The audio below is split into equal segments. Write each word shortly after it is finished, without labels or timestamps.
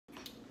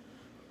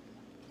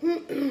Oh,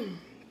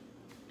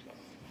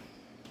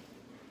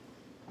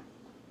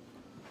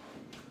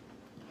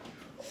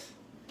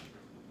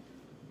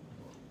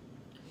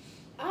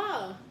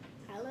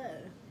 hello.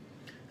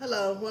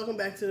 Hello, welcome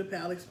back to the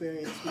Pal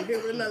Experience. We're here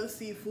with another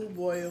seafood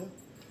boil.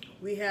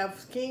 We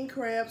have king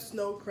crab,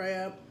 snow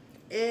crab,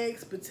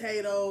 eggs,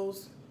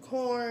 potatoes,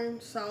 corn,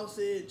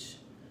 sausage,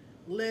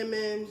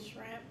 lemon,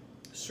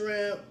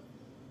 shrimp,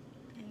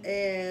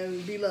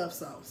 and Bloveslife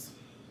sauce.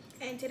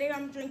 And today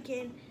I'm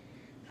drinking,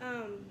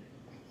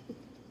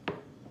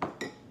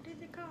 what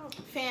is it called?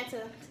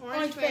 Fanta.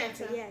 Orange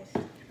Fanta. Yes.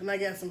 And I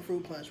got some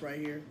fruit punch right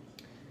here.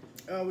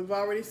 We've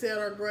already said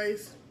our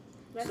grace.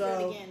 Let's do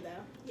it again,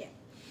 though. Yeah.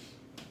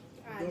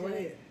 Go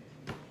ahead.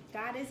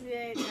 God is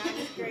good. God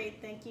is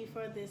great. Thank you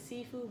for the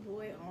seafood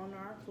boil on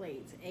our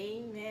plates.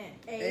 Amen.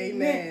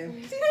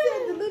 Amen. She said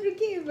the little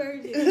kid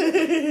version.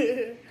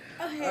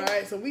 Okay. All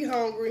right, so we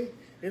hungry.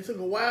 It took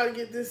a while to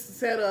get this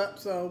set up,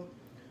 so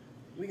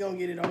we gonna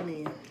get it on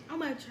in. I'm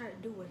gonna try to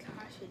do what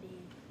Tasha did.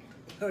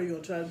 Oh, you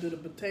gonna try to do the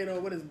potato?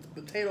 What is it,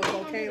 the potato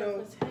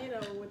volcano? The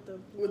potato with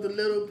the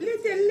little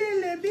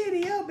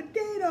bitty old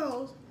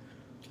potatoes.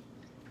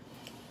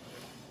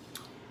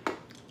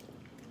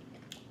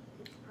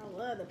 I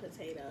love the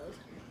potatoes.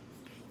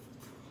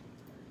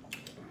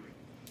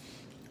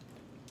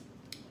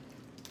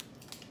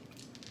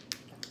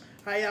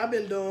 How y'all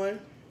been doing?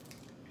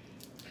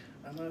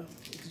 I know,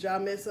 did y'all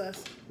miss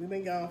us? We've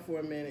been gone for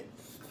a minute.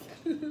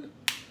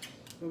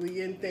 But we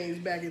getting things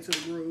back into the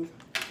groove.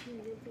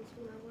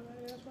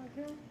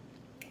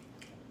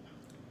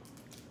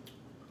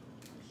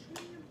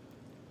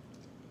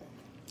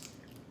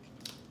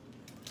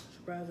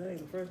 Surprised that ain't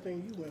the first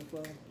thing you went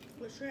for.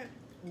 With shrimp.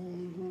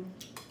 Mm-hmm.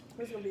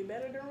 It's gonna be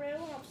better than red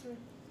lobster.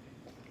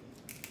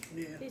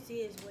 Yeah. This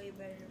is way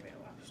better than red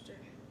lobster.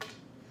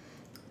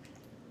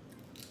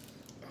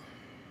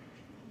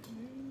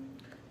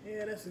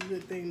 Yeah, that's a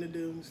good thing to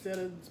do. Instead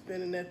of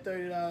spending that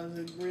 $30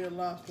 at red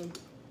lobster,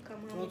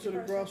 go to the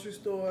grocery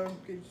store,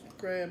 get your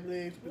crab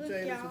legs,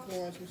 potatoes, some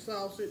corn, some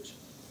sausage.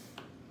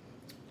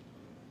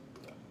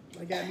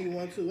 I got me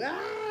one too.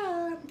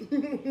 Ah!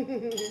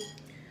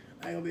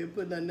 I ain't gonna be able to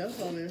put nothing else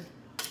on there.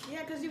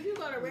 Yeah, because if you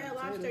go to Red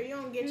Lobster, you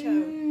don't get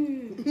your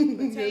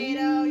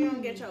potato, you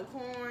don't get your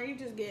corn, you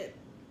just get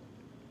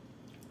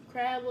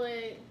crab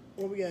leg.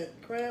 Well, we got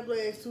crab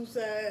legs, 2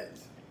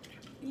 sides.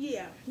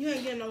 Yeah, you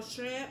ain't getting no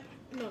shrimp,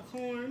 no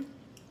corn,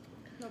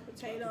 no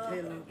potato.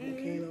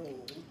 Volcano.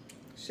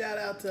 Shout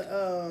out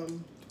to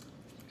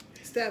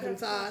Steph and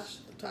Tosh.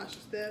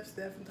 Steph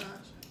and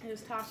Tosh.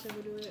 It's Tasha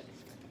who do it.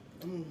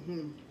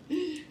 Mm-hmm.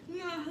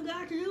 Yeah, I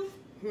got you.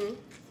 Hmm?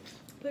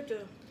 Put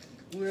the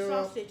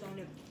sausage on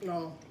it.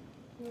 No.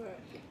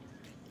 Right.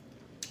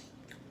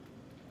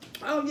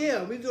 Oh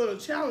yeah, we're doing a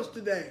challenge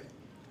today.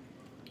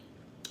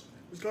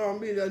 It's gonna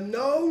be the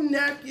no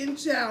napkin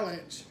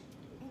challenge.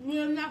 We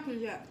have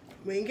napkins yet.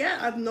 We ain't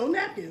got no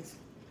napkins.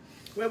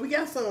 Well, we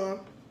got some.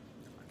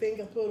 I think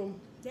I put them.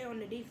 They're on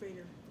the deep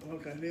freezer.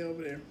 Okay, they're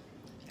over there.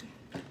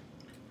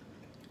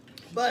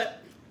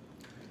 But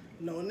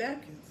no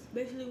napkins.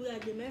 Basically, we gotta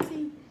get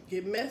messy.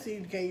 Get messy.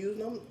 You can't use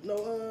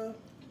no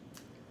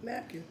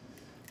napkin.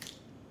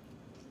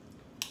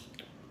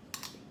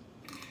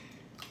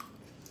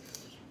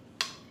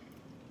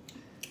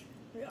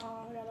 We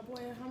all gotta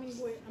boil. How many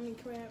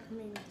crab?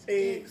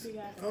 Eggs. We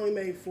got. I only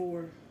made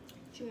 4.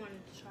 She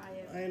wanted to try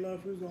it. I didn't know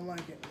if we was gonna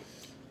like it.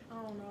 I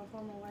don't know if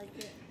I'm gonna like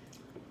it.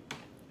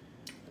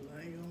 I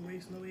ain't gonna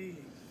waste no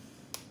eggs.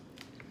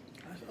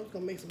 I was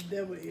gonna make some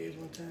devil eggs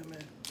one time,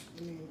 man.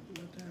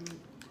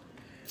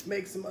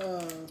 Make some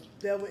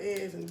devil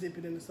eggs and dip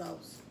it in the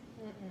sauce.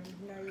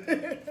 No, you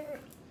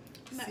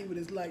don't. See what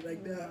it's like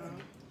that.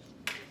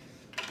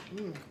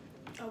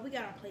 Oh, we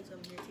got our plates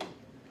over here too.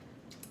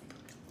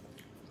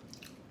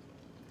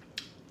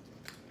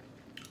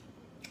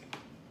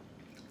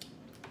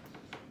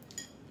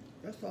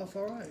 That's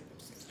all right.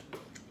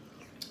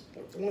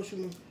 Once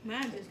you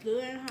mine is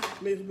good and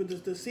hot. mix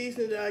with the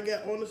seasoning that I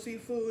got on the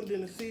seafood, and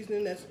then the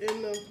seasoning that's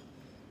in the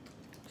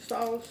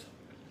sauce,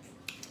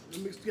 it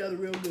mix together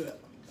real good.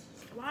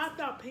 Well, I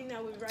thought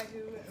Peanut was right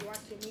here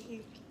watching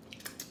me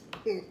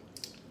eat.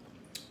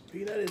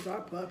 Peanut is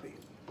our puppy.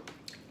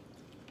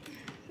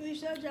 We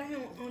showed y'all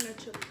him on the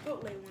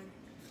Chipotle one.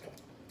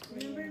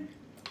 Remember?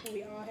 When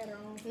we all had our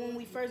own. When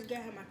we first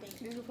got him, I think.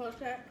 Did you post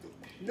that?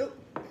 Nope.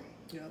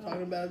 Y'all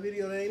talking about a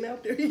video that ain't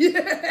out there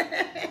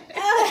yet.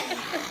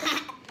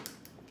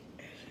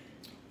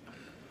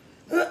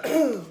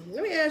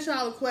 Let me ask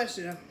y'all a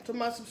question to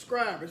my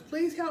subscribers.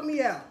 Please help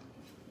me out.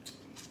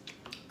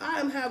 I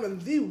am having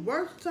the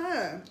worst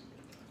time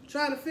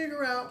trying to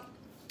figure out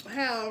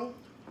how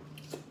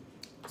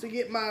to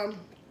get my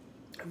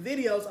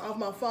videos off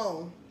my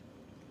phone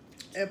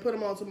and put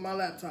them onto my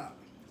laptop.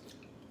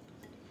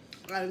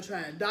 I done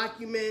tried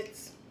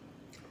Documents.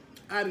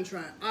 I done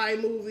tried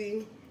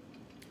iMovie.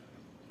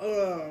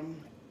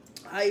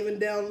 I even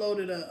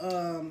downloaded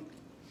a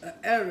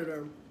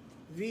editor,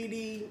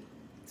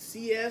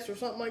 VDCS or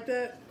something like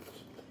that.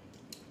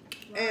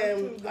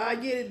 And I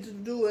get it to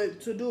do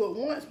it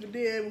once, but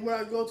then when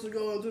I go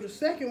and do the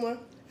second one,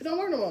 it don't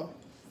work no more.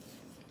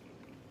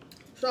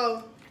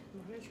 So,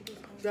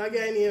 if y'all got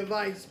any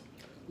advice,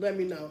 let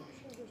me know.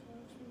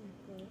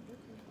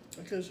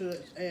 I could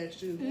have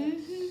asked you.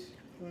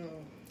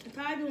 If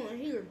I doing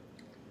here.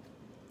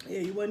 Yeah,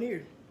 you wasn't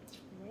here.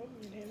 Well,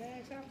 you didn't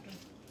ask after.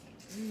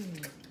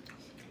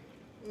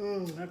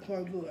 That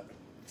corn good.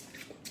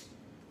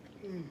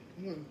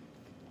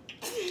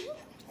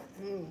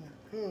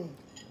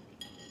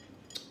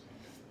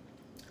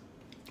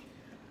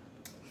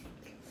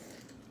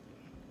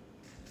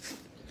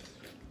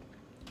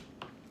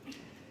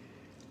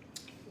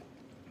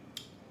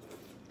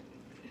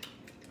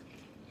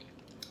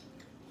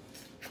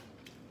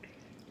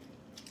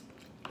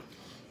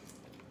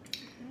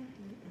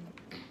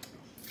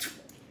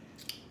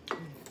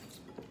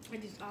 I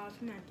just all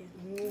smacking.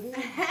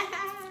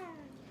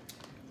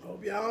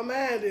 Hope y'all don't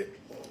mind it.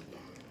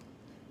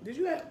 Did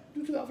you have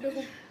you took out for this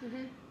one?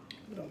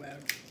 It don't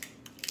matter.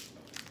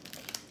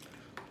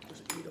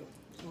 Just eat them.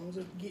 As long as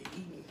it get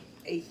eaten.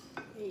 8.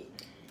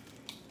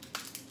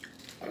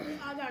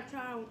 I gotta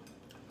try.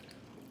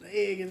 The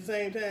egg at the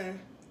same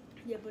time.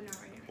 Yeah, but not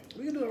right now.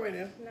 We can do it right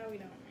now. No, we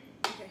don't.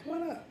 Okay. Why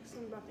not? So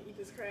I'm about to eat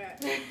this crab.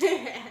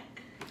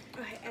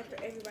 Okay, after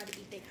everybody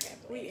eat their crab.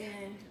 We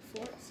in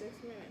 4 to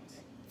 6 minutes.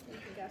 We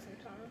got some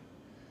time.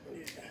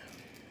 Yeah.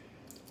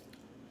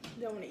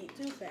 Don't want to eat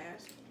too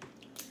fast.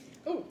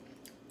 Ooh.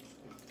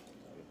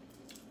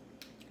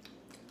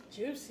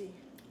 Juicy.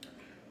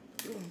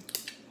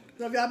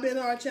 So if y'all been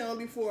on our channel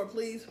before,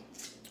 please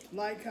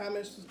like,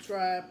 comment,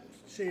 subscribe,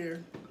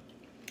 share.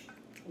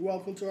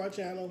 Welcome to our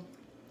channel,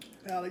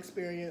 Pal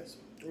Experience,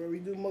 where we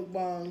do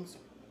mukbangs.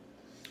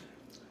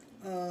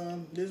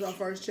 This is our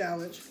first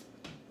challenge.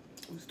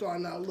 We're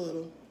starting out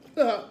little.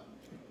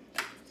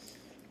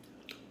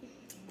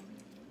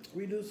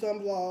 We do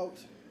some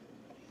vlogs.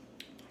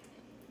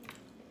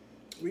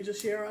 We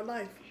just share our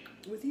life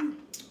with you.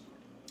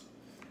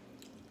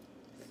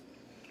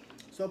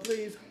 So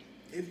please,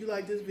 if you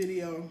like this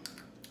video,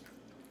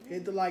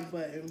 hit the like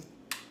button,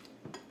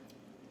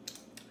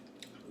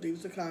 leave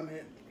us a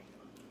comment,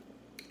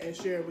 and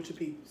share it with your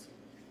peeps.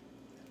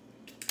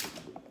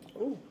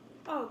 Ooh.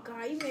 Oh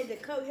God, you made the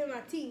coat hit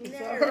my teeth.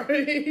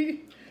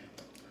 Sorry.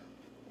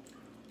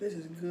 This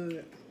is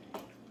good.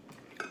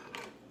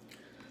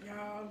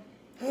 Y'all,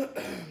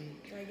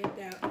 gotta get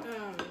that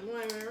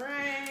lemon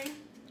ring.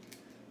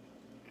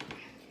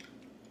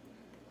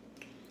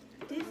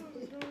 This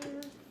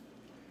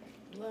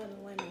love the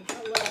lemons. I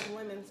love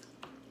lemons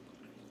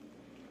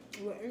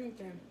with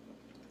anything.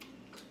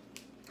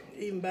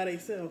 Even by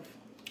themselves.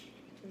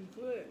 It's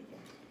good.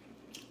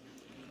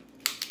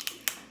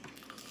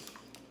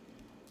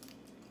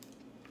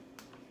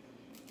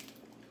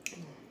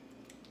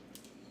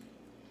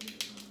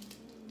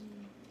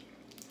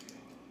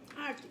 I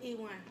have to eat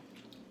one.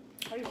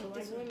 I used to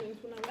like lemons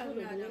when I was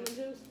little. Lemon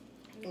juice.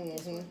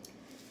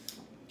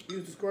 You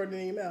used to squirt it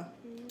in your mouth.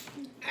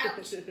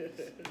 Ouch.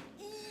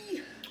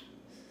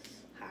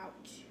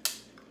 Ouch.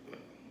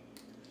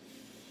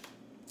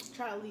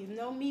 Try to leave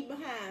no meat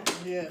behind.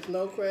 Yes,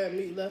 no crab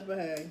meat left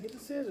behind. Get the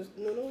scissors,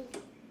 Nunu.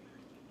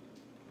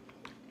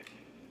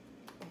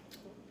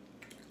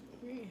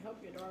 You need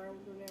help your daughter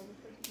over there with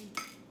her.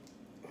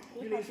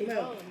 You Look how need she some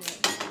help. rolling it.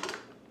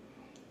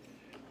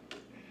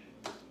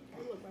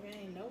 It look like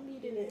ain't no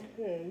meat in it.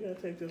 Yeah, you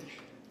gotta take this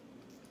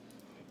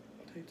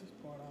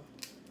part off.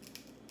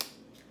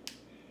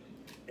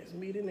 There's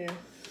meat in there.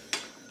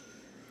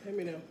 Let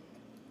me know.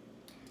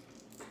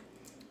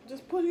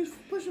 Just push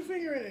your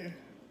finger in there.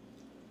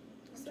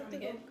 I'm trying to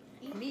get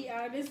meat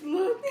out of this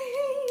little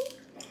thing.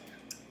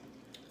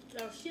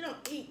 No, she don't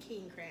eat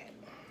king crab.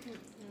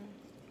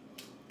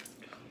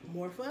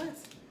 More for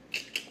us.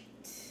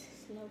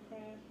 Snow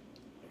crab.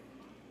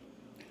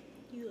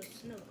 You a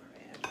snow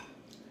crab.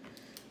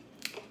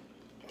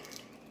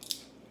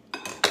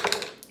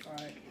 All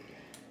right.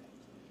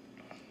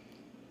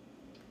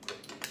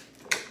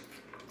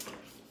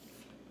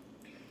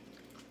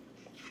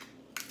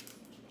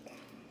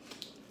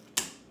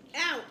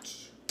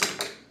 Ouch.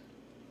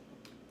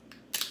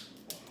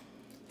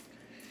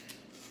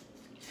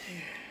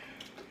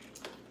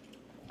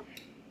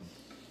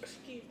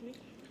 Excuse me.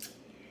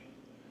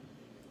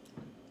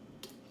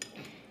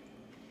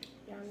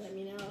 Y'all let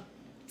me know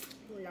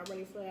when y'all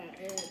ready for that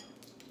egg.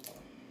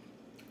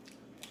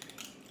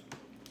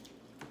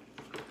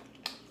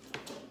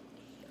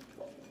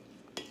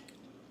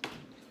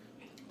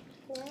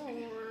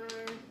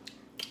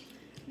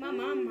 My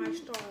mom might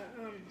start,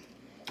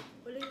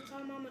 what do you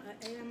call mama?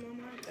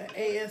 An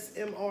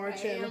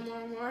ASMR channel.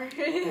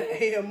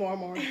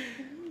 AMR.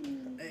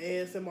 An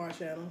ASMR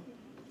channel.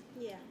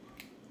 Yeah.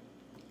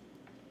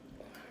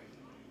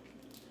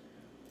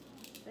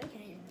 They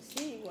can't even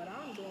see what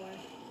I'm doing.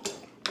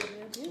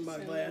 Put my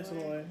glass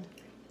on.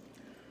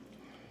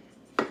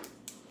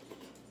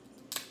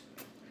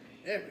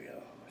 There we go.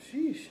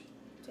 Sheesh.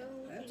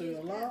 That took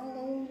a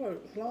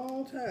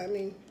long time. I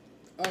mean,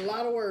 a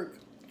lot of work.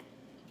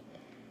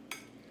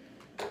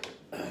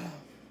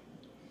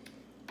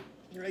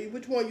 you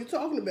which one you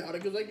talking about,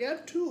 because I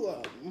got two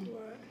of them.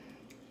 What?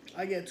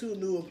 I got two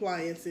new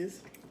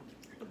appliances.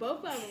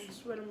 Both of them,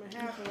 split them in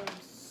half and let them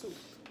soup.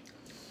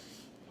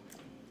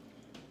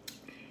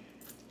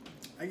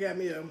 I got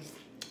me a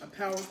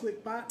Power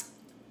Quick Pot.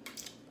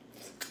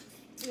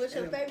 What's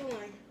your favorite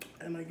one?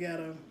 And I got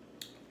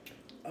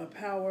a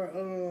Power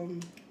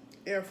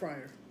Air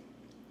Fryer.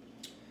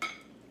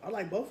 I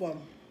like both of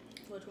them.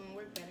 Which one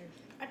worked better?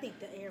 I think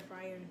the air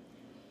fryer.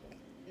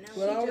 No,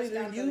 But I only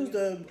used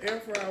the air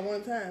fryer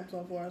one time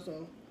so far,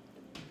 so.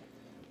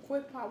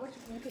 Quick pot. What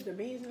you put the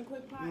beans in the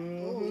quick pot?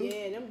 Mm-hmm. Oh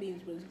yeah, them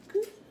beans was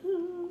good.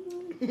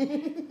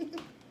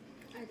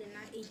 I did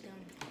not eat them.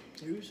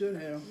 You should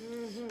have.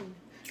 Mm-hmm.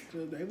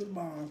 Because they was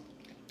bomb.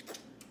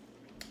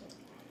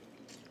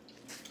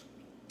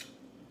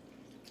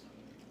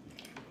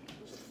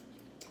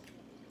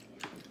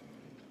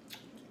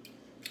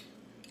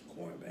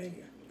 Corn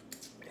bacon.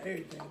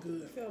 Everything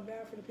good. I feel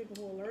bad for the people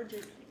who are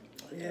allergic.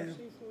 Yeah. to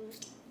seafood.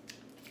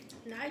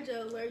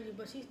 Nigel allergic,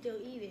 but she still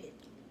eat it.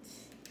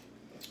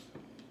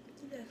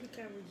 She definitely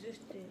kind of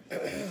resistant.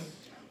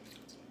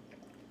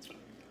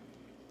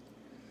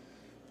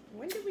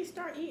 When did we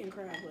start eating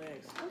crab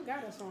legs? Who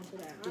got us onto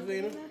that?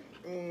 Davina?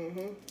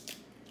 Mm-hmm.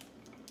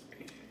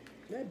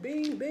 That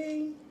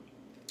bing.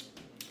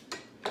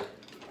 All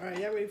right,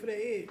 y'all ready for that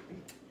egg?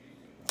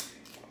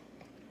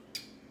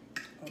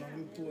 Hold on, let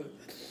me pour it.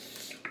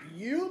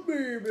 Yeah,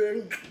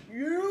 baby.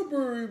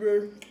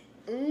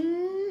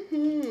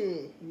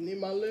 Mm-hmm. Need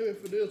my lemon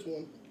for this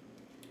one.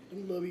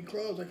 Them lovey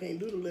crumbs I can't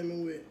do the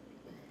lemon with.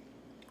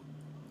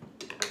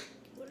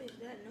 What is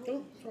that? No.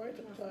 Oh, sorry,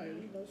 I'm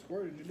tired. I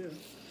squirted you there.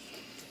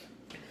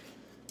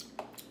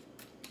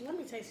 Let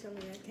me taste some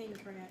of that king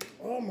crab.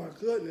 Oh my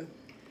goodness.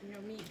 You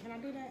know me. Can I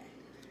do that?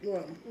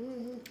 What?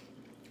 Mm-hmm.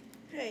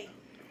 Hey.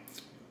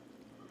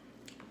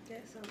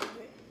 That's some of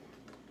it.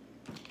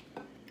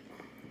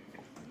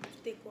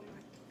 Stick with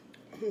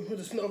my With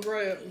the snow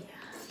crab.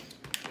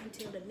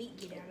 until the meat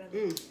get out of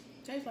it.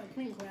 Tastes like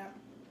king crab.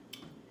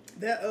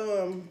 That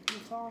You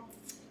saw?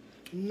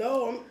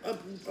 no, I'm up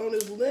on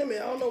this lemon. I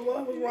don't know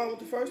what was wrong with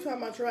the first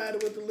time I tried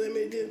it with the lemon.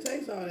 It didn't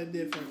taste all that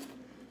different.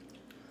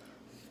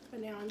 But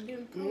now I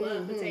do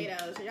love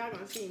potatoes, so y'all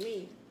gonna see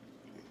me.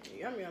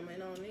 Yummy on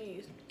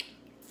these.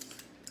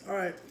 All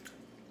right.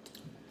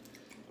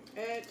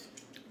 Eggs.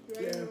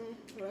 Ready? Yeah.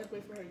 Well, let's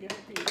wait for her to get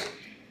her piece.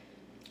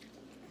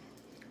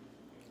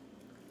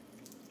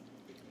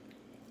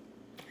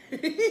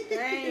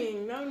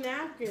 Dang, no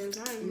napkins.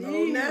 I need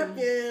No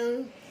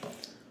napkins.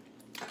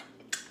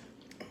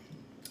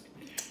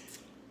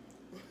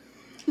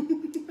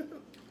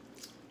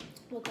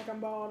 Look like I'm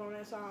bald on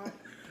that side.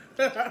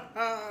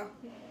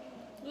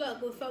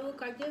 Look, if I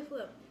look like this,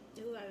 look.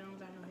 It look like I don't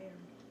got no hair.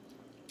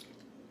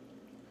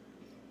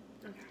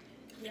 Okay.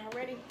 Y'all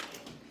ready?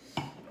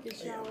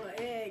 Get y'all an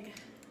egg.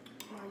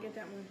 I'll get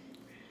that one.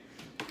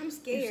 I'm You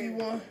scared. see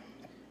one?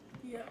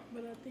 Yeah,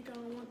 but I think I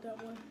don't want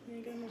that one. It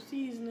ain't got no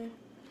seasoning.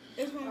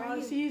 This one All right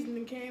the here.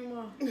 seasoning came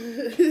off.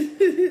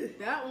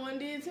 That one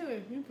did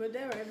too. You put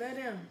that right back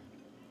down.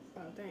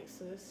 Oh, thanks,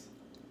 sis.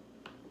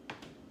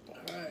 All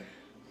right.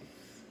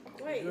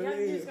 Wait, Go y'all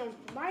ahead. just gonna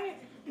bite it?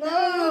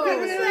 No, give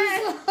me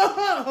that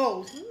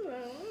sauce. Ooh,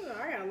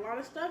 I got a lot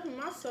of stuff in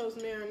my sauce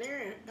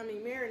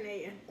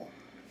marinating.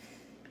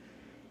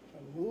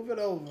 Move it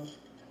over.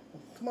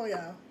 Come on,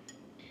 y'all.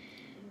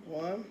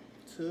 1,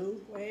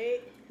 2.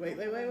 Wait. Wait.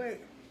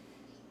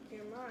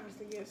 Get mine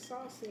to get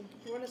saucy.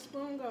 Where the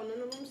spoon go?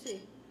 None of them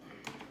see.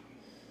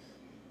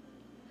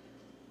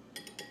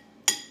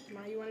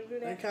 Ma, you want to do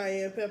That that?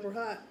 cayenne pepper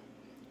hot.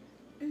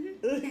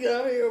 Mm-hmm.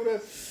 Go here over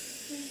there.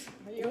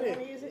 You don't want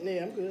to use it?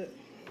 Yeah, I'm good.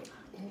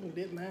 I'm gonna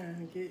dip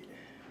mine.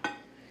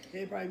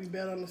 It'd probably be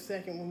better on the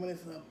second one when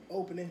it's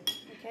opening.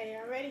 Okay,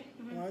 y'all ready?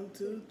 1,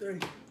 2, 3.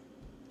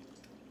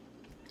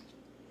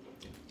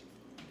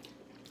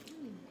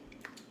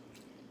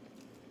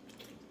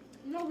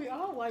 No, we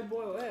all like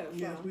boiled eggs.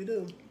 Yes, so we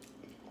do.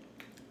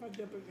 I'll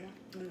dip again.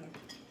 Yeah.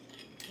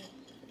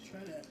 Let's try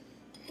that.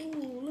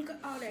 Ooh, look at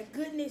all that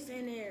goodness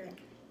in there.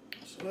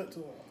 Show it to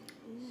her.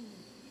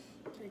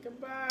 Take a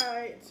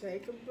bite.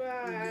 Take a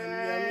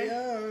bite.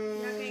 Y'all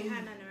Yum, can't yum.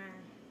 have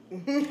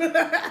nothing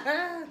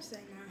around. Say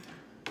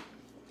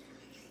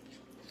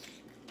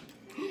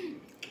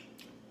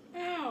no.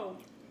 Ow.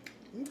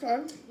 Okay.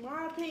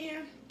 My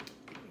opinion,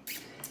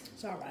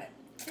 It's all right.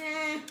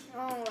 I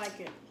don't like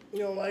it. You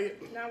don't like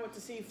it? Not with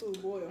the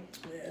seafood boil.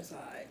 Yeah, it's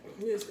all right.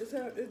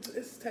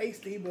 It's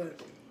tasty,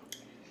 but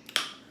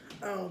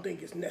I don't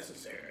think it's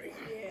necessary.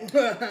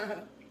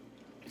 Yeah.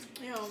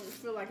 You don't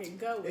feel like it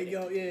go with There you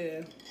go,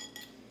 yeah.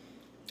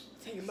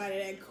 Take a bite of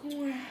that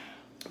corn.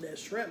 That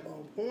shrimp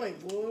on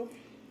point, boy.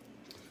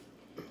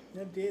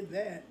 I did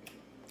that.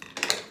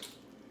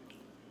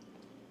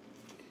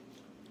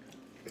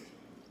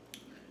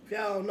 If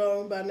y'all don't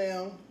know by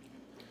now,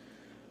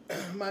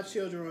 my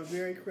children are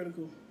very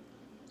critical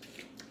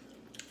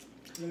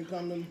when it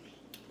comes to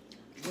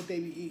what they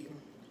be eating.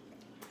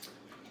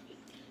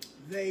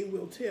 They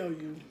will tell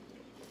you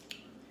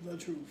the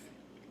truth.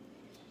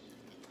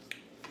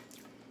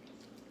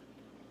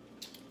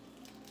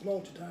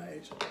 Won't you,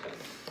 Taj?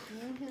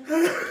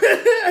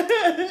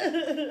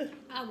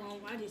 I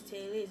won't. I just tell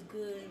you it's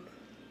good.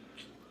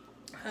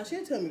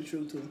 She'll tell me the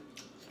truth, too.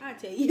 I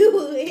tell you.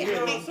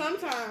 No,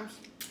 sometimes.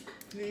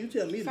 Yeah, you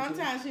tell me the truth.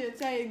 Sometimes she'll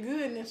tell you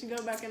good, and then she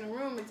go back in the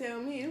room and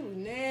tell me it was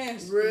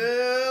nasty.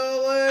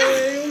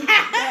 Really?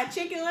 That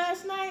chicken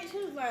last night, she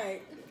was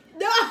like,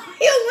 No,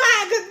 you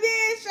lying because me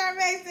and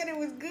Charmaine said it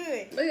was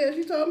good. Yeah,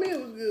 she told me it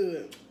was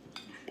good.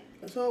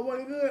 So it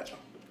wasn't good.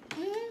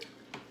 Mm-hmm.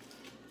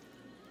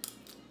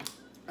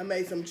 I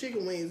made some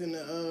chicken wings in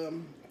the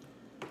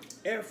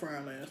air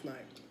fryer last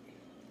night.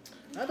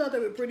 I thought they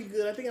were pretty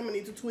good. I think I'm gonna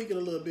need to tweak it a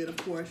little bit, of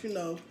course. You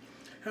know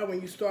how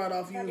when you start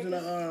off using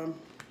a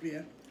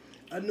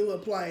new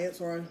appliance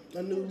or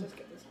a new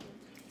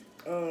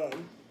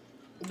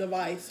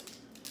device,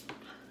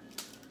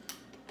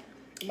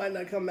 it might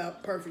not come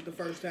out perfect the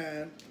first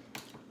time,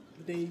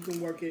 but then you can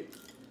work it,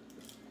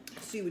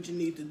 see what you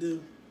need to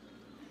do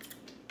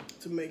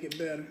to make it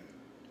better.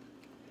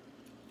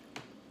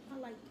 I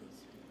like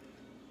this.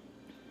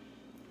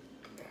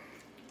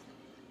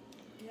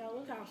 yo,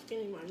 look how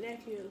skinny my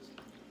neck is.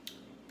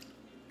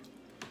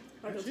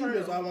 Like a She knows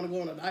turtle. I want to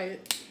go on a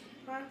diet.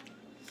 Huh?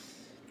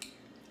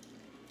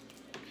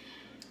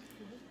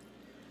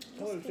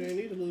 I was saying, you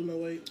need to lose no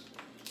weight.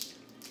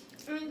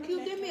 Can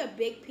you give me a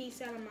big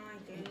piece out of mine?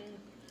 Then?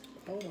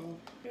 Hold on.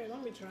 Here,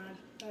 let me try.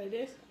 Like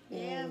this?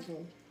 Yeah.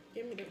 Mhm.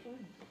 Give me the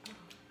one.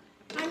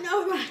 I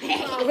know,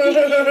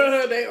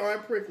 right? They are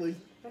prickly.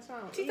 That's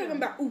all. She's talking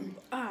about ooh,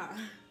 ah.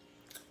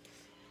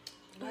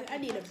 I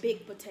need a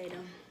big potato.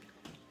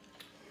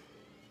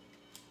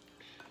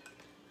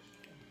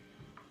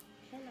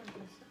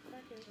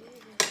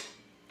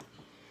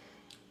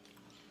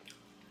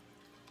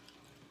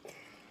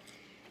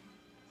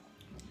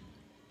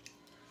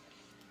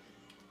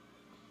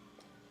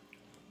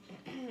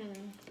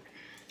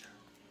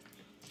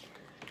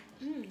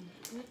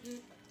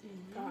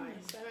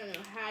 Guys, I don't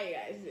know how you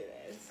guys do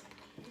this,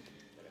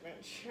 but I'm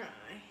gonna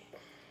try.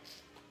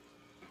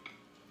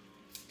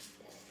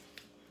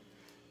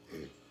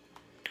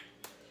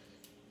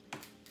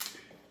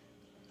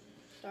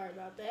 Sorry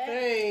about that.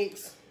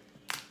 Thanks.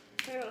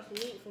 Take off some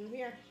meat from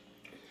here.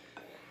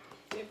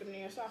 Dip it in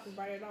there so I can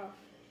bite it off.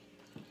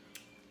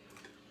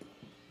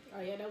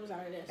 Oh yeah, that was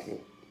out of this. Okay.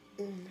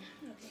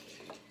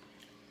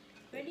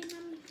 Ready,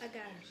 Mama? I got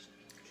it.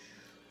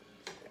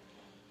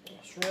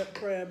 Shrimp,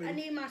 crab, I and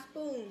need my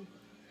spoon.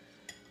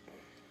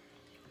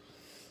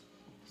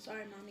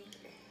 Sorry, Mommy.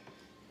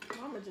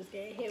 Mama just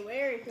get hit with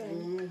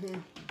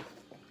everything.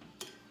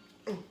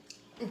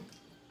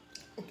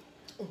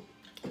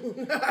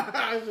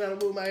 I was trying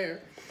to move my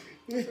hair.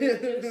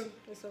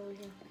 It's over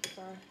here.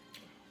 Sorry.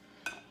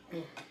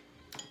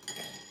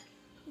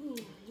 Ooh,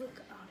 look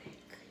at it.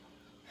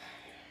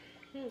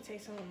 Let me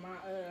take some of my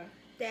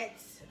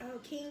That's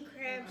king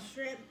crab,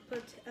 shrimp,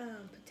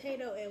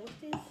 potato, and what's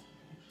this?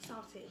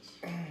 Sausage.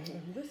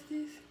 What's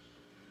this?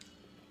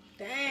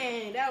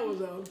 Dang, that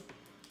was a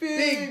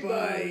Big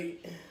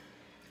bite.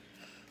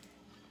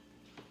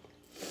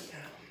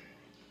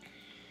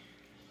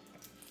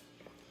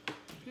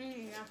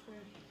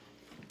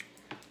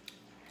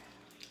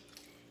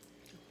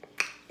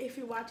 If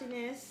you're watching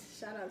this,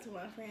 shout out to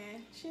my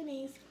friend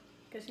Shanice,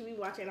 because she be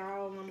watching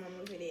all of my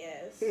mama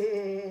videos.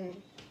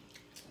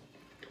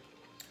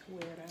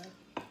 Weirdo.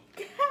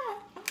 If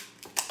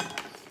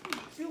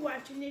you're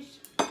watching this,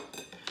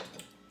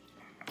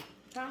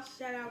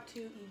 shout out to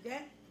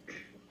Yvette,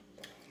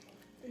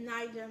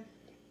 Nigel,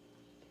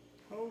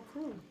 Whole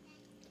crew.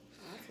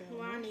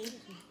 Lonnie.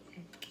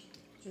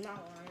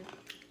 Not lying.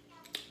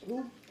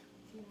 Who?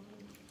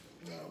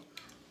 No.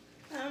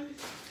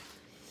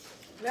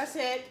 That's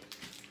it.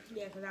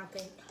 Yeah, because I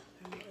think.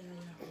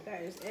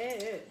 That is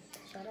it.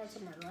 Shout out to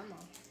my grandma.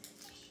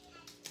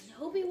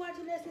 Who be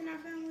watching this in our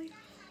family?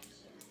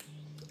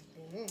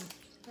 I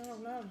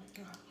don't know.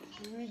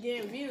 We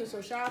getting views,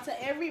 so shout out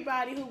to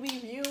everybody who be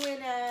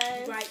viewing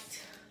us.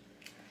 Right.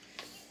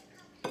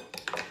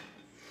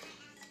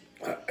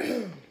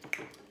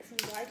 If you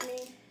like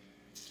me,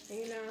 and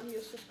you know you're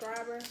a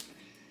subscriber,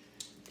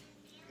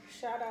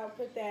 shout out,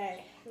 put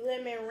that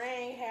lemon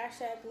rain,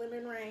 hashtag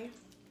lemon rain.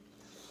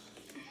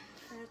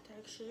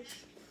 Hashtag shush.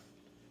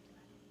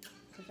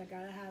 Cause I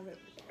gotta have it.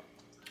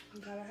 I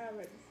gotta have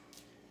it.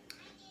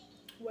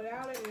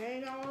 Without it, it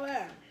ain't all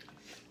that.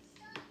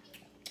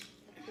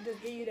 It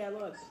just give you that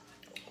little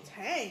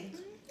tang.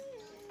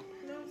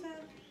 You know what I'm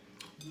saying?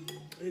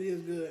 It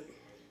is good.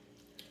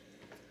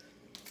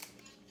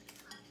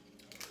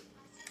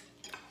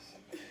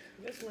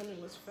 This lemon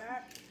was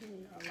fat.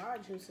 A lot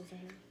of juices in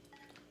here.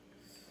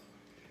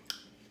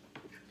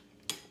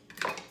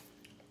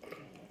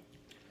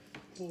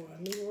 Boy, I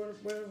knew where to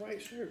wear the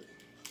right shirt.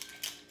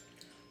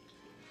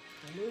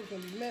 I knew it was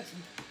gonna be messy.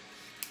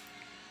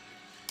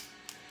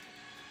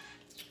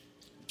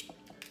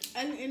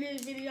 And in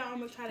this video, I'm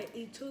gonna try to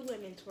eat 2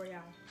 lemons for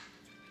y'all.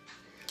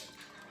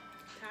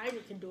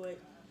 Tyra can do it.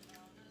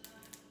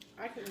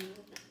 I can eat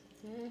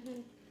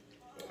it.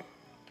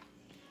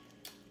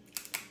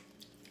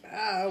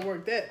 I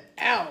worked that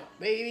out,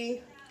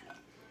 baby.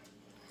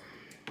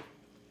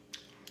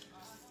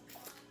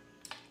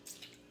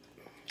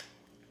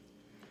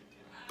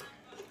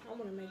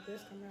 make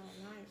this come out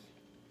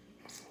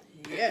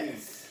nice.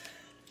 Yes.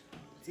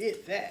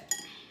 Did that.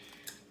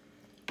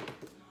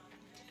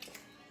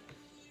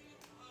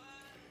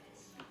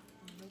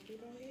 Hope you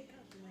don't get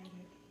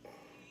copyrighted.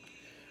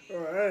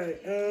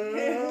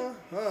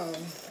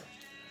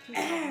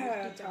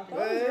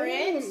 Well,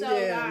 Red, so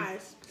yeah.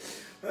 guys,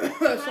 So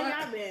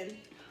how y'all been?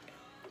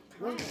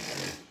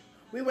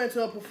 we went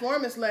to a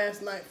performance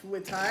last night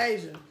with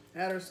Taisha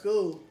at her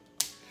school.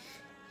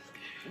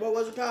 What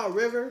was it called?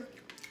 River?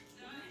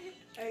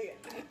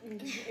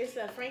 It's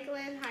a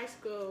Franklin High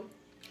School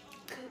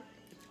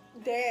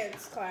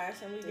dance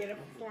class, and we did a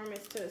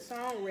performance to the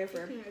song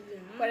River,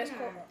 but it's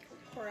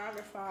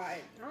choreographed. I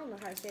don't know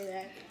how to say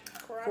that.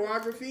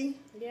 Choreography?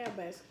 Yeah,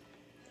 but it's,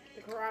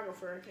 the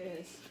choreographer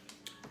is.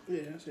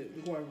 Yeah, that's it.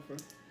 The choreographer.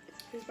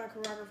 It's by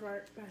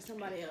choreographer by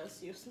somebody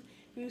else.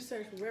 You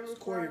search River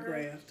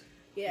Choreographed.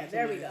 Yeah, That's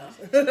there we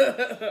amazing.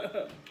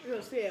 go.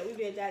 You'll see it. We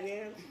did that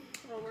dance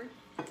over,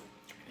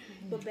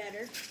 but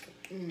better.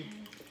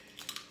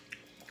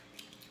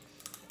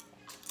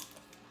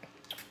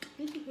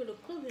 You can put a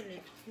cook in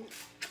it.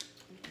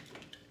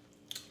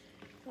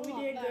 We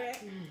did good.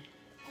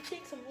 I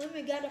think some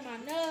lemon got in my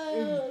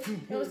nose.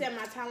 It was at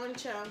my talent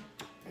show.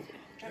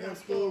 At my That's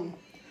school.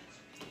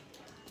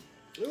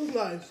 cool. It was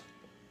nice.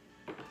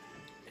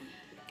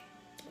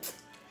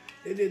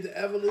 They did the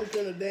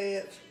evolution of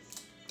dance.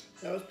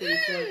 That was pretty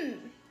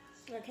fun.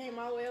 I came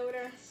all the way over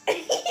there.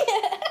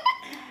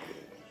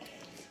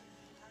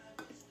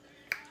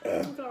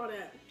 Look at all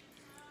that.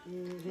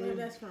 Where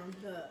that's from?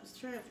 The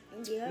shrimp.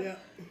 Yeah.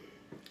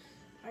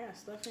 I got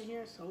stuff in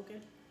here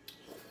soaking.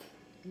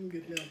 Let me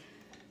get them.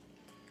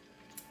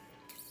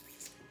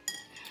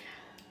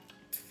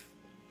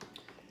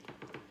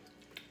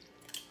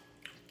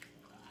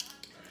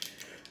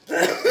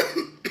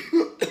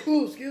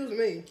 Ooh, excuse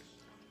me.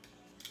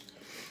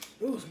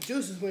 Ooh, some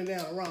juices went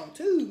down the wrong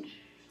tube.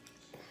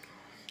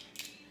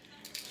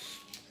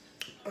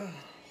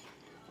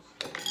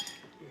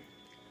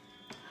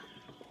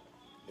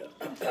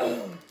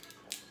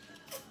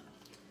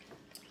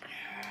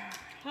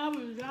 How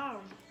was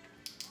y'all?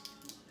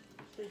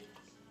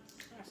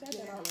 I said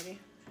that already.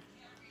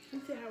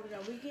 You said how was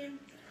y'all weekend?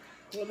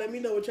 Well, let me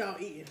know what y'all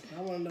eating.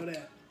 I want to know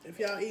that. If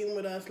y'all eating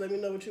with us, let me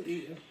know what you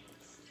eating.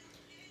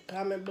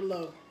 Comment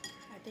below.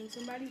 I think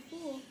somebody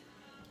full.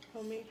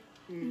 For me,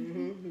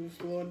 You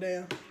slow it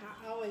down.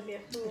 I always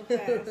been full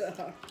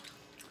fast.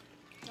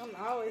 I'm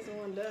always the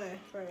one done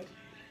first.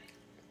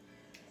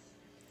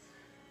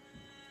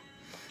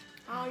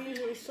 I don't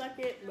usually suck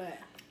it, but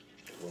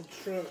Little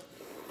shrimp.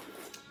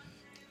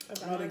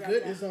 if I All know the I got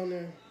goodness that, on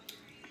there.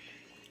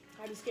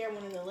 I be scared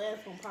one of the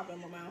legs gonna pop in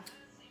my mouth.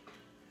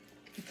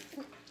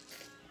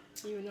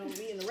 Even though I'm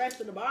eating the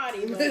rest of the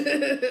body, but I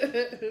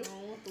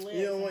don't want the legs.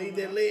 You don't want to in eat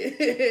my that mouth.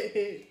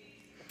 leg.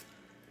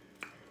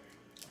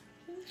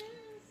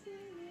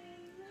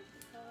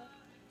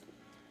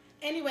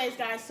 Anyways,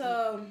 guys,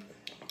 so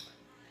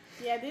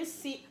yeah,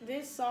 this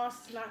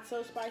sauce is not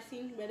so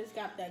spicy, but it's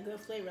got that good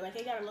flavor. Like,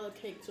 it got a little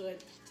kick to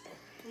it.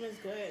 And it's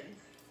good.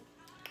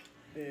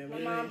 Yeah, My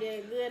man. mom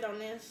did good on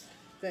this.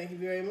 Thank you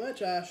very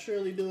much. I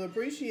surely do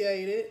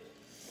appreciate it.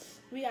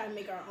 We gotta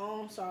make our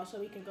own sauce so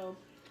we can go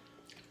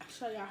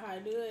show y'all how to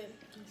do it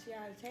and see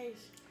how it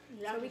tastes.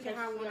 So we can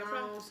have one of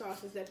our own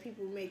sauces that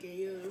people make and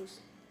use.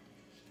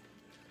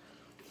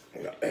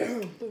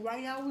 But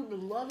right now, we've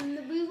been loving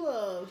to be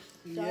loved.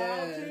 Shout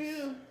out to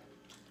you.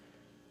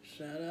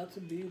 Shout out to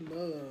Be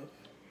Love.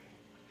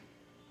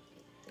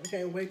 I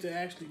can't wait to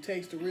actually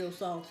taste the real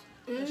sauce.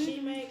 That she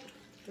make,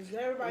 because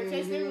everybody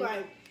tastes it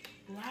like,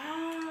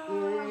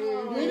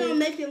 wow. We don't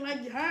make it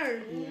like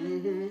her.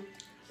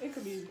 It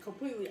could be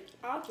completely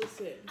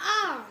opposite.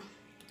 Ah!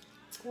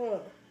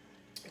 What?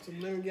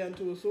 Some lemon got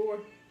into a sore?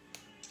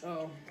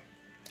 Oh.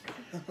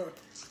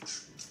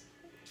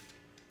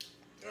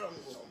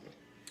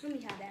 Let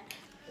me have that.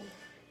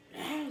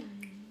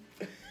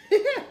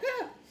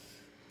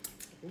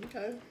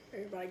 Okay.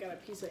 Everybody got a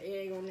piece of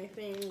egg on their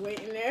thing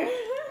waiting there.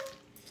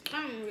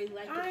 I don't really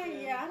like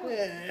it. Yeah, I don't.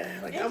 Yeah.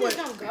 Like It I just went,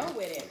 don't go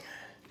with it.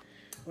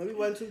 well, we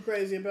wasn't too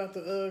crazy about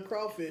the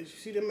crawfish.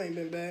 See, them ain't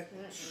been back.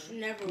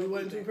 Never. We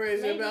wasn't too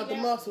crazy Maybe about the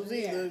that- mussels yeah.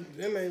 either.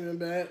 Them ain't been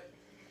back.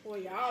 Well,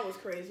 y'all was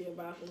crazy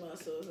about the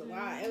mussels a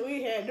lot, and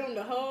we had them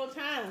the whole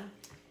time.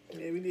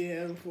 Yeah, we did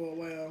have them for a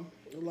while.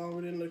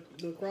 Longer than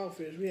the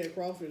crawfish. We had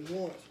crawfish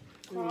once.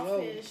 We was over.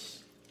 Crawfish,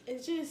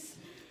 it's just,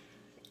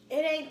 it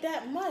ain't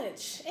that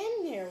much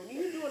in there.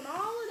 You doing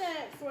all of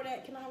that for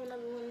that. Can I have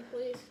another one,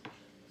 please?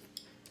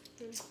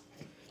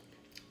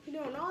 You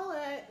doing all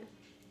that.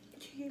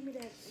 You give me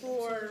that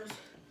For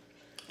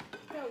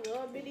that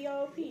little bitty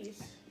old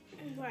piece.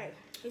 Like,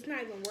 it's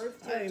not even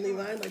worth I it. ain't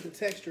like the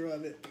texture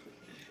of it.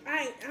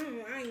 I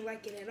ain't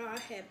like it at all. I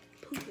had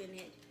poop in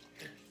it.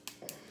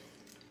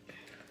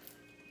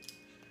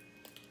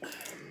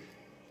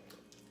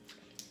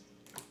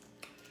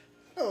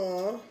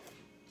 Aww.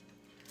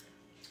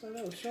 So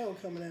that was show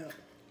coming out.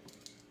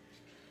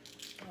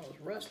 I was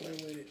wrestling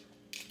with it.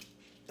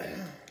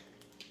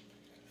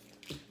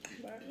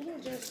 But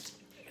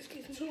it's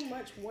too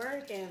much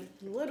work and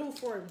little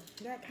for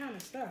that kind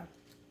of stuff.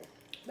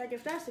 Like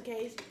if that's the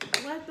case,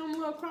 let them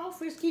little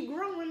crawfish keep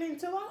growing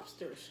into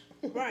lobsters.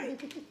 Right.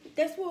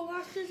 That's what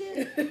lobsters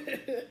is?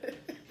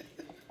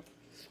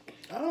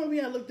 I don't know if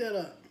you had looked that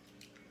up.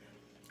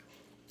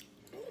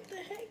 What the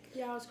heck?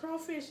 Yeah, it's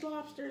crawfish,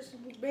 lobsters,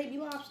 baby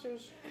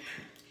lobsters.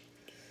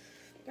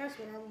 That's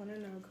what I want to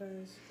know,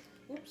 cause,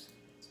 oops,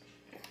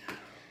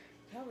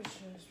 that was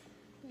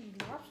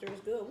just, lobster is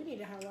good. We need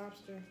to have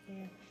lobster.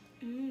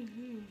 Yeah.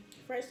 Mm-hmm.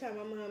 First time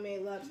my mom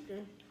made lobster,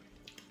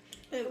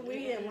 we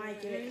didn't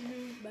like it,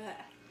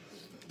 but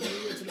When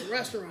we went to the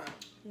restaurant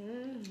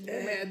and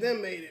had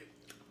them made it.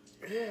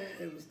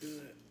 Yeah, it was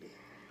good.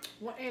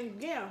 well, and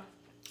yeah,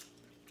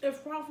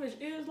 if crawfish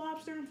is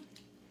lobster,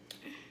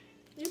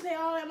 you pay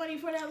all that money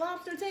for that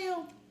lobster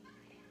tail,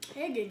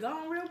 it get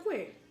gone real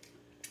quick.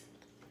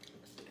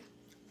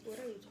 What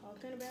are you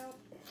talking about?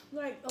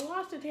 Like a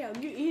lobster tail,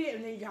 you eat it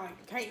and then you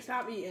like, can't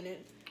stop eating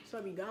it, so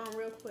it be gone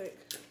real quick.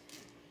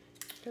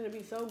 Cause it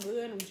be so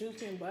good and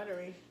juicy and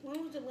buttery.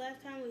 When was the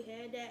last time we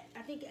had that?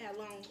 I think at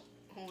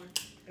Longhorn.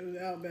 It was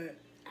Outback.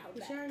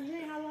 You sure you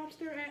ain't had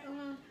lobster at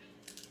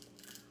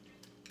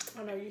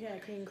oh no, you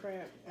had king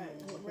crab at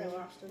Red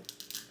Lobster.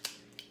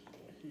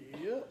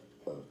 Yep.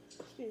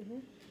 Excuse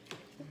me.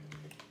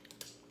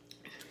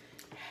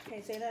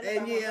 Can't say that And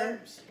about my yeah.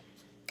 burps.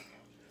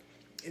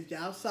 If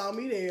y'all saw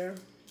me there,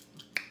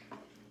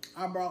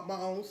 I brought my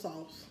own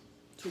sauce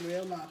to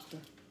Red Lobster.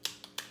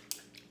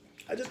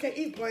 I just can't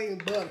eat plain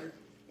butter.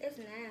 It's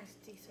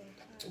nasty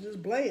sometimes. It's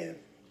just bland.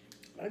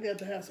 I got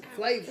to have some It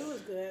flavor.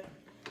 was good.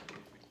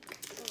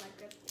 I like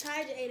that.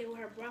 Taja ate it with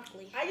her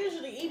broccoli. I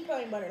usually eat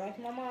plain butter. Like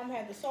my mom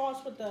had the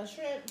sauce with the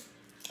shrimp.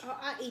 Oh,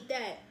 I eat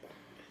that.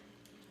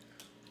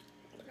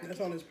 That's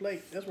on this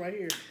plate. That's right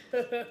here.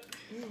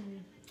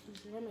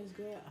 This lemon's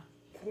good.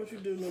 What you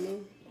do,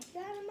 Nunu?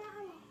 Got in my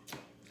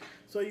mouth.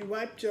 So you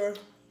wiped your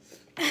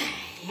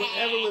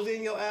whatever was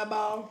in your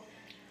eyeball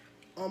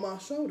on my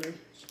shoulder.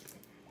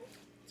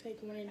 Take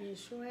one of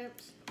these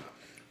shrimps.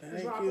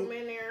 Thank Drop you. them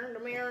in there.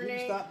 The You can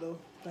marinade. stop though.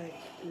 Thanks.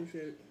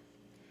 Appreciate it.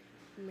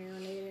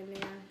 Marinade in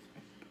there.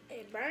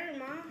 It burned,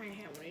 Mom. I ain't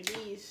had one of these I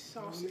don't need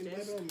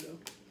sausages. that on me, though.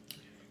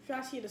 If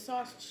y'all see the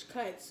sausage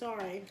cut,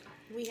 sorry.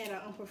 We had an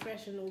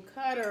unprofessional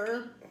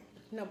cutter.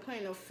 No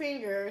playing no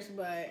fingers,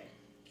 but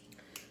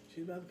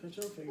She's about to cut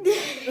your finger.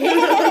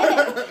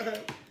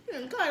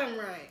 didn't cut them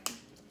right.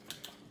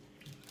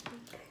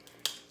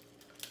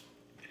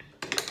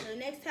 The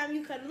next time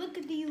you cut, look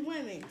at these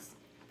women's.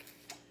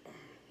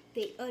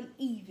 They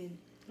uneven.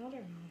 No,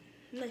 they're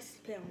not. Let's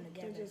put them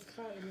They together. just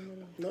cut in the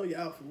middle. No,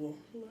 y'all fool.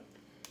 Look.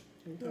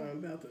 I'm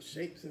talking about the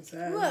shapes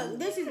inside. Look,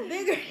 this is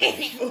bigger.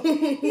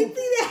 You see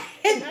that?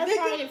 That's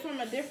probably from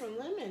a different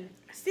lemon.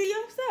 See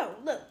yourself.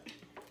 Look.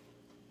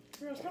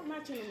 Girl, stop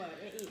matching them up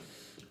and eat.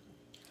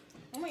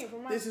 I'm waiting for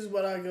my... This is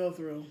what I go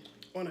through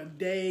on a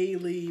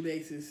daily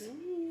basis.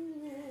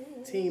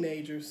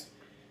 Teenagers.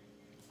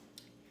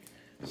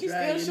 She's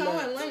Dragging still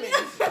showing nuts. lemons.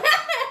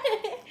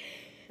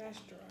 That's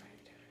dried.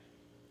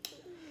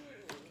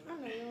 I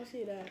know you don't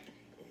see that.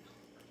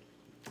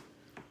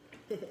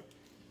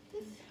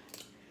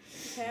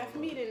 It's half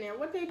meat in there.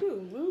 What they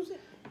do? Lose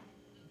it?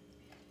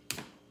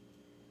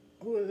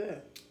 Who is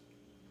that?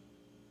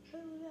 Who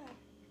was that?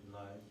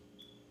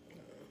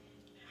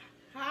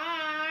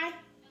 Hi.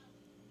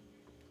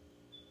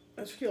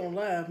 That's you on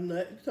live,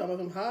 nut. You talking about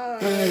some high.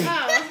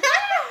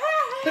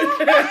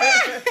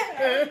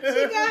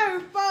 She got her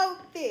phone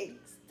fixed.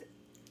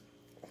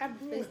 I'm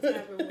fixed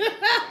everyone.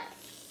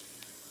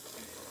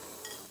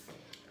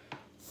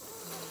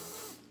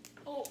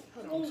 Oh,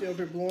 She over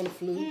here blowing the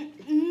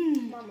flute.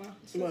 mama.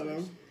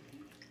 Whatever.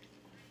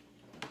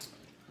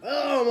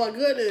 Oh my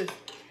goodness.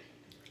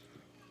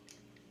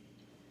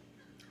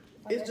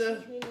 It's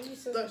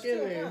just stuck in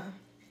there.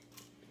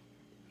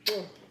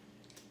 Oh.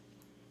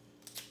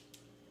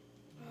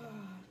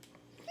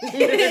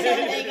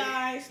 Sunday,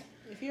 guys.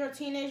 If you're a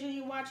teenager,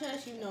 you watch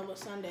us, you know what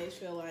Sundays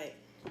feel like.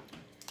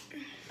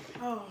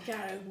 Oh,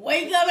 gotta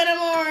wake up in the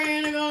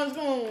morning and go to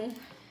school.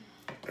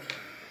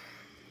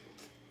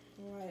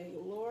 Like,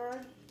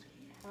 Lord,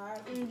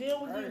 And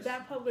deal with these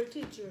bad public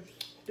teachers.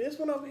 This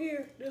one over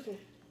here, this one,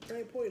 I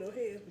ain't pointing no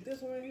heads, but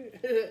this one right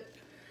here.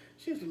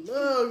 She used to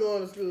love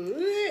going to school.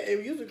 If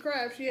you used to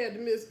cry if she had to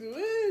miss school.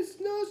 It's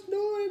not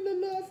snowing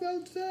enough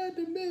outside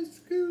to miss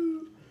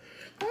school.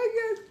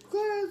 I got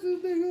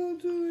classes to go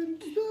to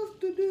and stuff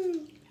to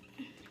do.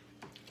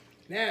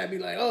 Now I'd be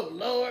like, oh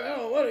Lord, I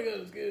don't want to go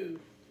to school.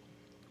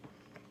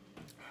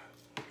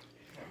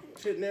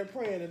 Sitting there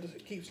praying that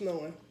it keeps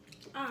snowing.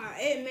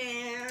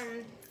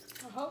 Man.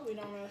 I hope we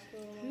don't go to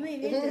school. Me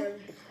neither.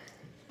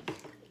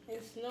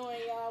 It's snowing,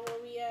 y'all, where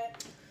we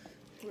at?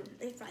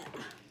 It's like,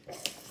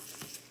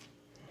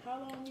 How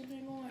long we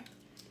been going?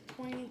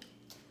 29?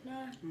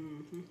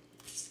 Mm-hmm.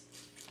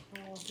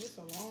 Oh, it's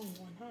a long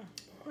one, huh?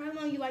 how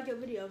long you like your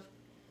videos?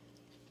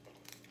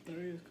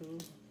 30 is cool.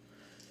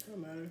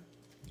 Don't matter.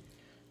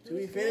 Till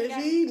we You ain't finish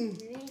got- eating.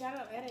 You ain't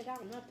got to edit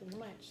out nothing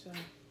much, so.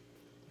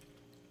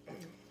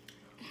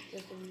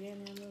 Just the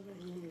beginning a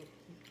little bit.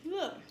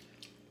 Look.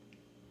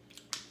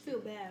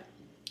 bad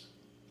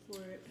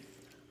for it.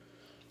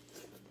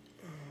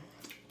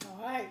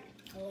 Alright,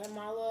 I'll let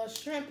my little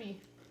shrimpy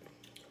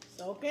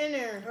soak in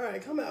there. All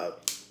right, come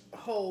out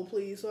whole,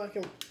 please, so I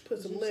can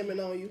put some lemon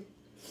on you.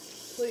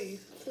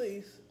 Please,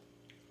 please.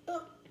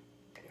 Oh.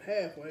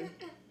 Halfway.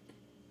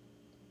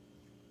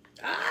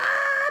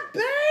 Ah,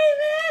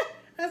 baby!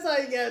 That's all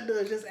you gotta do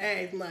is just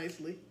act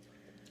nicely.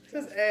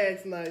 Just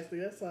act nicely,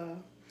 that's all.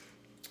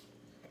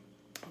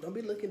 Don't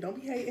be looking, don't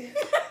be hating.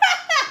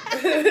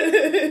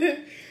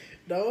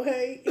 Don't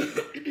hate.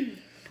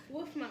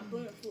 What's my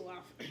bullet flew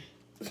off?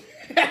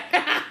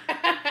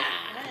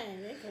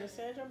 Dang, they could have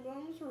said your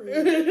bum was real.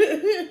 You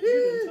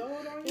been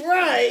told on your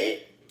Right.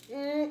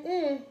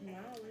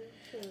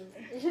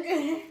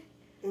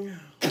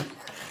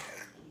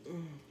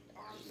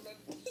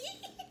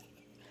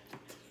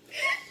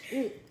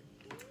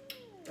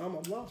 I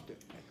almost lost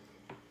it.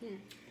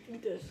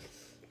 Eat this.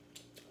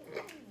 I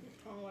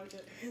don't like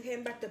it. Okay,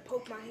 I'm about to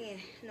poke my hand.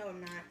 No,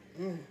 I'm not.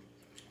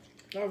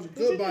 That was a Did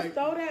good you bite. just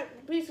throw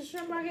that piece of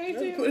shrimp I gave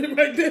to Just you? put it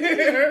right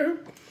there.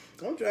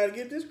 I'm trying to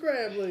get this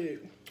crab leg.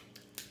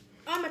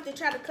 I'm about to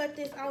try to cut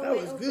this all the That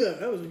way was over. good.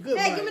 That was a good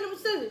Hey, bite. give me them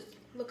scissors.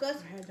 Look us.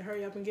 I had to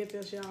hurry up and get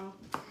this, y'all.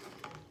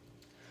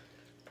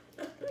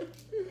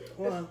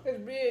 Wow. It's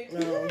big.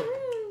 No.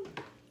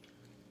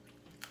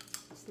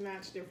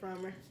 Snatched it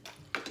from her.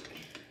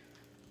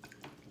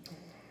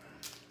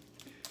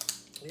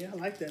 Yeah, I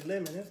like that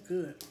lemon. That's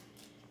good.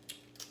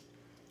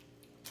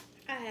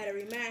 I had to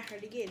remind her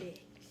to get it.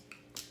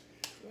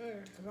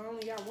 Because I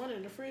only got one in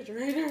the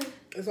refrigerator.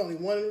 It's only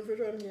one in the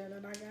refrigerator? Yeah,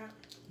 that I got.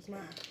 It's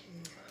mine.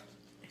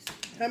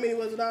 How many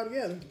was it all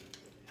together?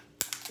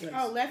 Yes.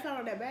 Oh, left out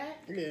of that bag?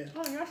 Yeah.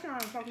 Oh, you're sure I'm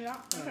talking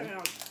out. I'm talking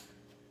out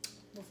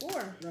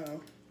before.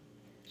 No.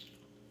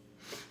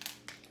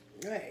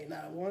 Hey,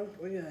 not one.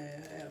 We gotta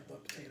add up a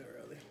potato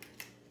early.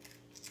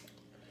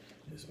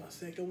 This is my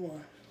second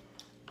one.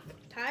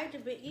 Tired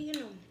of eating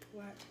them.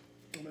 What?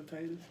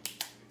 Potatoes.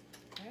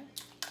 Okay.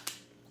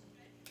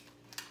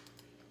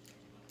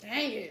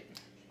 Dang it.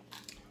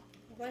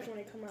 I like when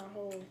they come out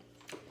whole.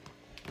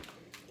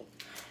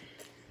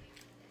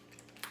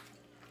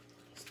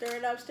 Stir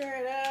it up, stir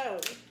it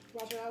up.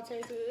 Watch it all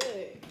taste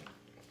good.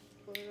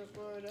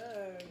 Pour it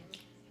up.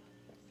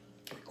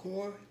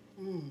 Corn.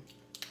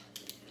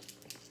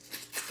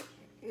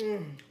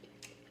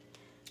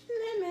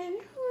 Lemon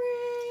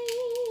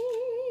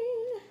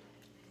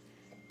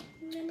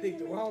rain. Pick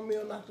the wrong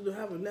meal not to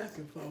have a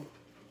napkin for.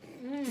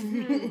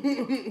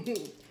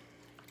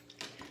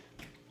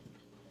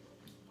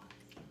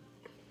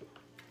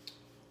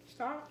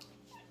 Stop.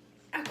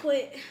 I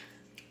quit.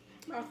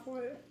 I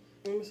quit.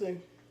 Let me see.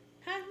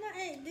 How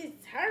not? This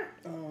hurt.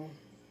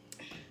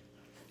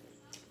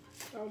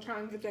 I'm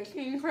trying to get that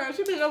king crab.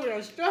 She been over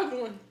there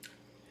struggling.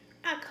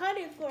 I cut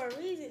it for a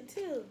reason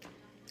too.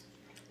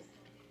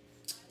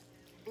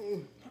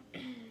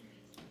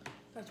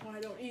 That's why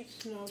I don't eat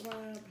snow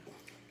crab.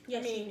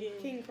 Yes, I mean, you do.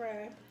 king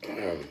crab.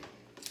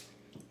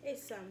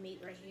 It's some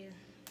meat right here.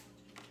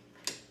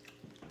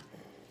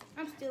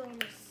 I'm still on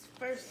this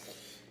first.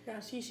 Yeah,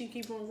 she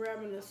keep on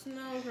grabbing the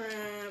snow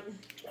crab.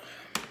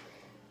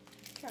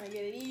 Trying to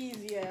get it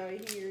easy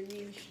out here in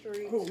these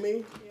streets. Who,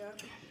 me? Yeah.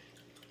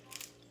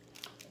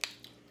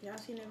 Y'all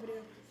seen that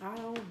video? I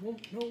don't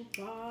want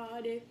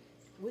nobody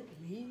with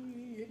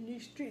me in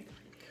these streets.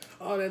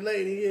 Oh, that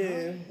lady,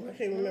 yeah. I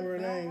can't remember her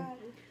name.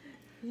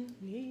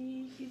 With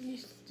me in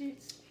these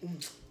streets.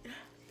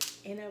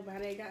 Ain't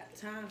nobody got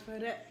time for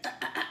that.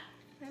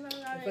 Ain't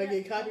nobody If I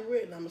get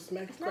copywritten, I'm going to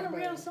smack the It's not crap a out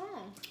real of you.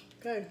 song.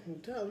 Okay, I'm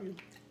telling you.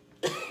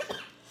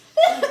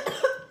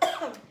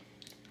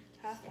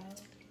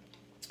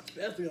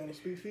 Especially on the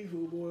street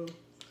seafood boil.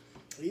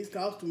 These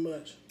cost too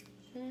much.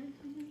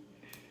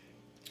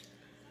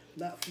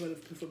 Not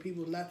for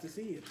people not to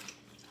see it.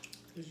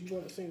 Because you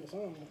want to sing the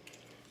song.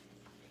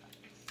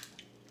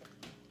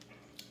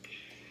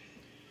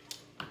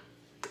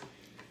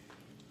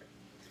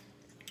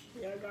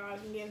 Yeah, guys,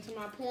 I'm getting to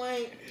my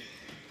point.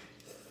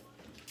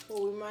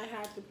 Well, we might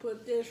have to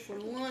put this for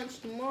lunch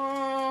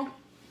tomorrow.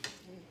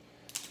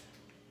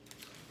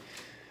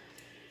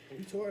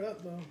 You tore it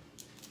up, though.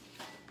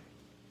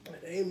 There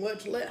ain't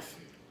much left.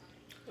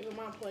 Look at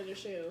my pleasure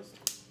shells.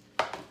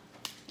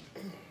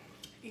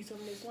 Eat some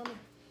of this lemon.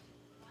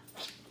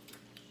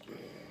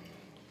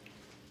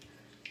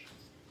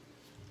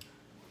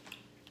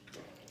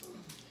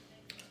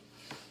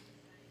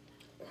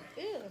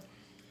 Ew.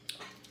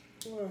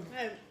 Well,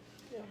 Hey,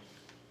 Yeah.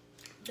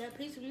 that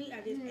piece of meat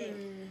I just ate.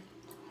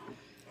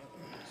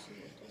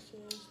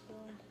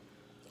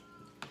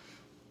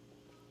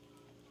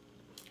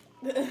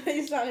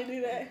 You saw me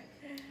do that.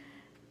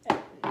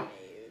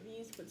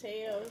 These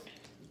potatoes.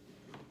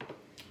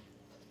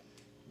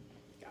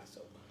 Got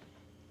so.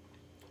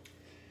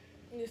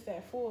 It's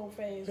that full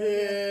phase. Right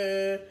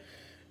there. yeah.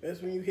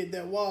 That's when you hit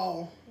that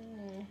wall.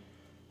 Mm.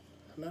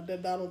 Not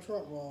that Donald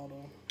Trump wall,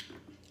 though.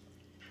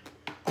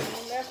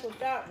 Don't mess with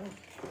that one.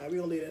 Now, we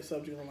gonna leave that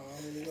subject alone.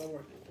 We're gonna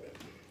work with.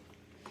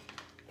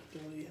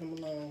 Gonna leave him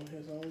alone.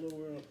 His own little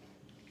world.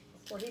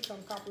 Before he come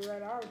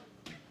copyright art.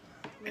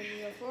 Maybe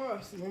go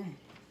first.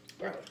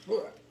 That's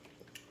good.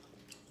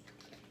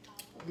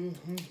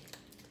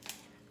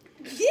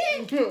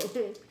 Yeah.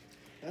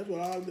 That's what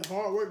all the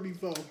hard work be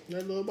for.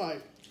 That little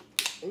bite.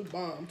 It was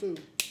bomb too.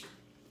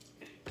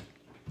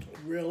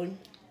 Really?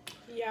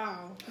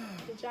 Y'all,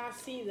 did y'all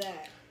see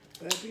that?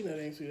 That peanut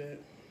ain't see that.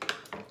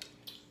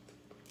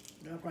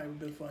 That probably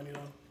been funny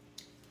though.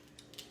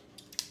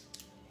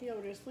 He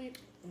over there asleep.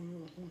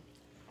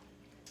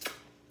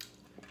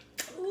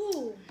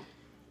 Ooh.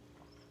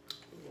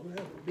 Oh,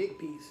 that's a big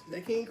piece.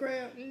 That king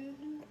crab?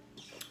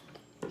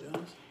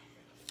 Jealous.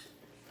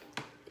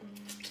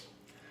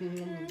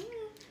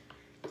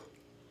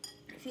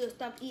 If you'll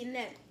stop eating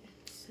that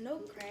snow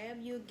crab,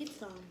 you'll get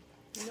some.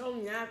 No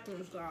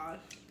napkins, guys.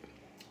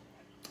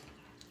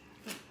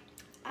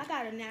 I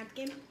got a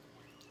napkin.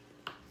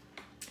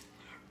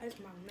 That's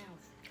my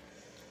mouth.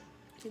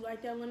 You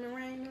like that lemon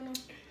rain, Nunu?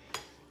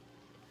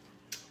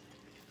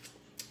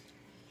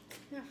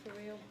 Not for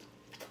real.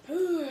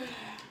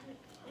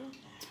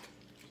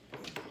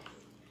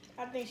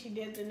 I think she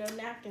did the no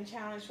napkin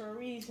challenge for a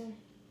reason.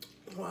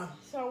 Why?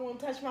 So I won't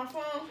touch my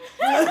phone.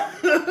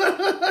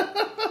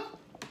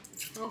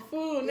 I'm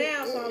full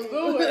now, so I'm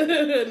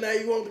good. Now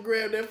you want to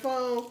grab that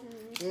phone?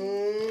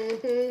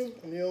 You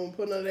don't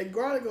put none of that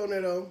garlic on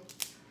there though.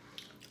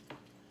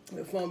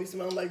 That phone be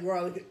smelling like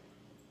garlic.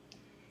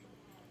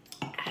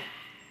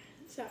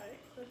 Sorry.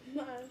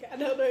 I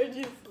don't know what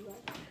juice.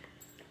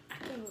 I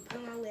couldn't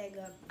put my leg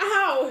up.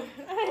 Ow!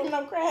 I ain't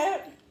no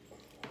crab.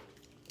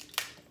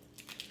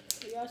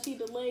 Y'all see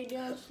the lay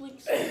down sleep?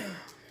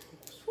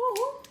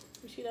 Swoop.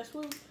 You see that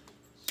swoop?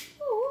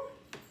 Swoop.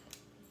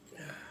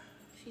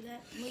 See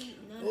that? Meat?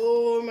 No.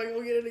 Oh, am I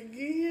gonna get it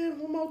again?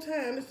 One more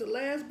time. It's the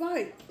last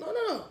bite.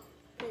 No.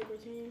 Paper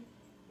team.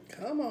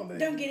 Come on, baby.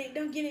 Don't get it.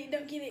 Don't get it.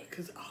 Don't get it.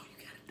 Because all you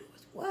gotta do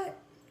is what?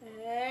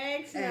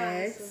 Ask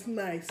Ask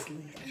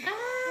nicely.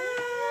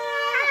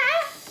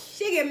 Ah!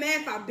 She get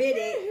mad if I bit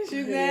it.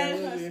 She's Yeah,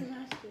 mad.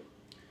 look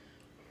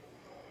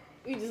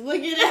We just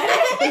looking at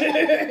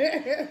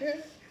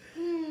it.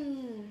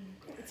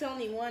 It's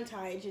only one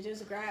tide. You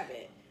just grab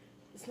it.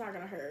 It's not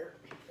gonna hurt.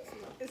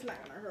 It's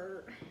not gonna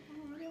hurt.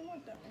 Oh, I didn't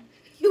want that one.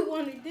 You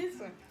wanted this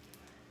one.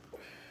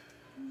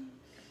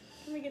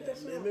 Let me get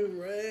this one. Lemon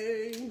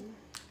rain.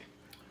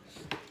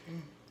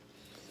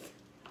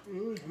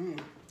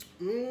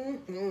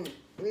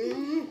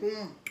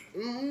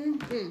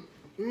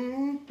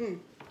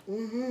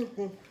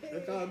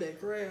 That's all that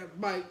crab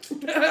bite.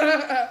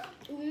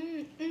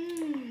 Ooh,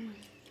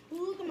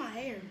 look at my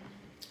hair.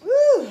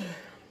 Woo.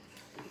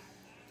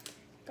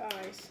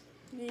 Guys,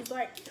 do you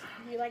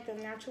like the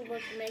natural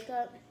look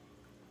makeup?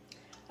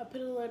 I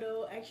put a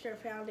little extra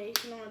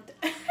foundation on.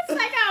 It's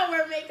like I don't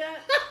wear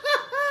makeup.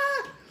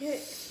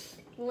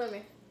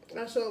 Lemon.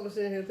 I sure was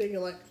sitting here thinking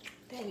like,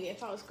 Dang it,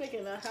 if I was quick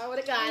enough, I would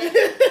have got it.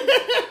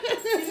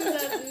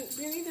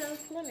 Jimmy does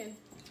lemon.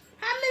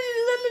 How many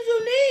lemons you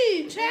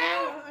need,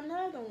 child?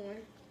 Another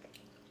one.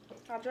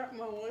 I dropped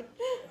my one.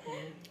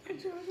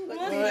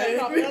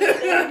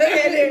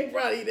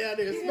 probably down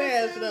there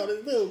smashing on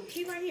it too.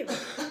 She right here.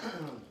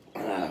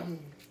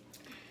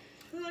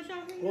 You want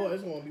something? Boy,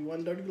 it's gonna be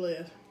one dirty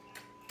glass.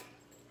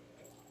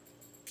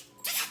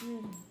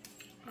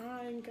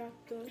 I ain't got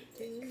the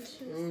patience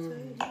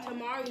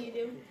Tomorrow you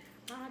do.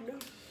 I do.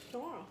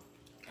 Tomorrow.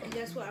 And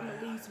guess what? I'm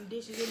gonna leave some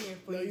dishes in there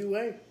for No, you. you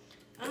ain't.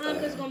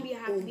 Cause it's gonna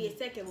have to be a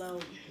second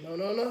load.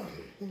 No.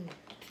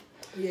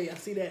 Yeah, y'all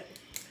see that?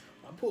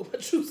 I pulled my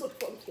juice up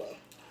from the floor.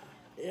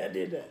 Yeah, I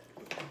did that.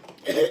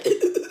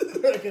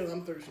 Because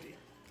I'm thirsty.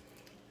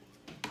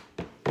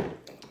 Put it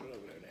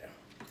over there now.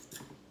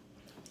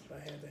 So I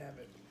had to have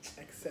it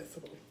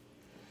accessible.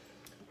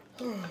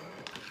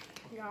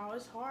 Y'all,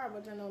 it's hard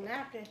with the no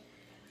napkin.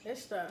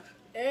 This stuff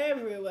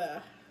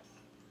everywhere.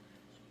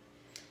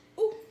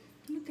 Ooh,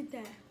 look at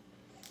that.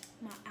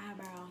 My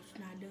eyebrows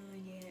not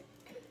done yet.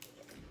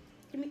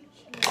 Give me.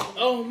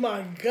 Oh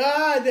my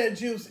God, that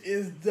juice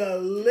is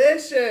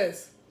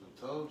delicious.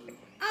 I told you.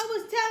 I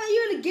was telling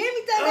you to give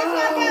me that. That's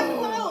why I got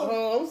close.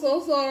 Oh, I'm so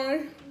sorry.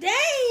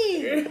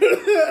 Dang.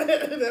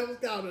 That was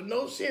called a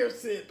no share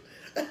sip.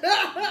 Did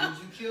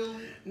you kill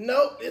it?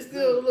 Nope, it's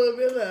still a little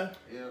bit left.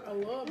 Yeah, I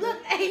love Look,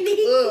 it. ain't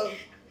he? Look.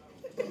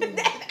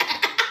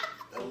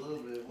 a little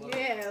bit. What?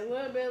 Yeah, a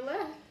little bit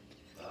left.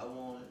 I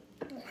want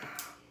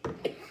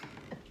it.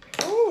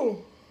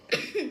 Ooh.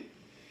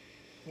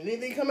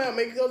 Anything come out,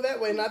 make it go that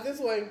way, not this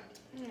way.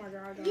 Oh my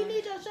God. You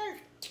need your shirt.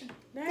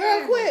 Damn,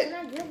 Girl, quit.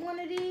 Can I get one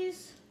of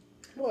these?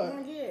 What? What can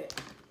I get?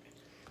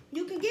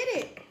 You can get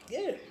it.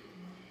 Get it.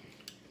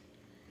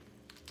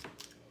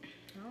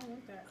 I don't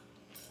want that.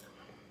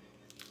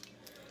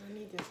 I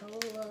need this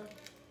whole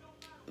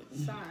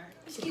side.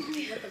 Excuse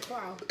me. With the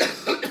claw.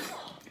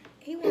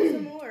 He wants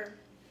some more.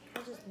 I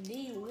just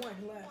need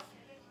one left.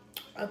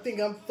 I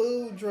think I'm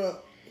food drunk.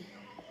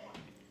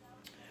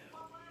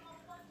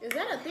 Is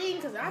that a thing?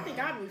 Because I think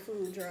I'd be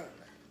food drunk.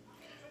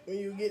 When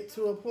you get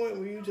to a point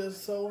where you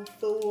just so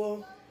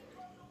full,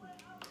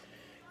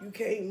 you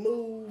can't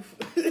move.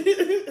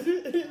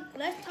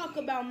 Let's talk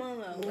about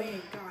Mama.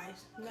 Wait, guys.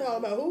 guys.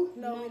 Talking about who?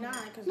 No, we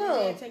not, because No.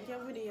 we can't take your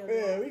video.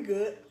 Yeah, we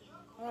good.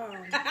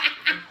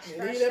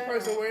 Leave that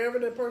person wherever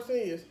that person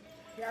is.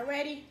 Y'all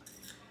ready?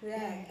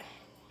 Yeah.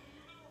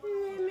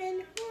 Lemon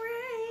rain.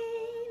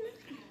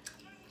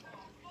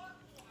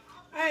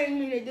 I didn't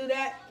mean to do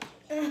that.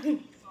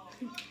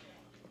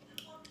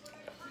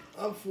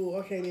 I'm full.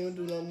 I can't even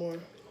do no more.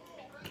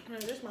 Man,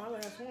 this is my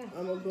last one.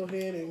 I'm gonna go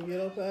ahead and get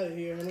up out of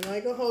here. I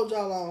ain't gonna hold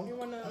y'all long. You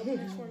want to open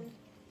this for me?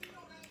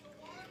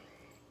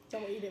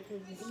 Don't eat it,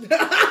 please.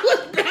 I was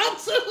about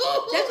to.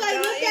 That's why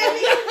you look at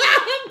me.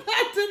 I'm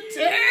about to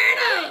tear it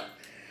up.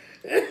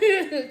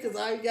 Because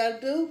all you gotta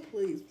do,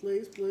 please,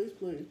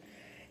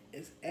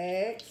 is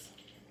ask.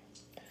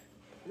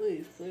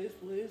 Please.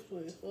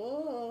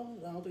 Oh,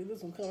 I don't think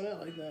this one's coming out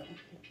like that.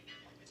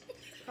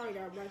 Probably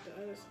got to bite the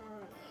other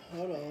side.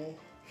 Hold on.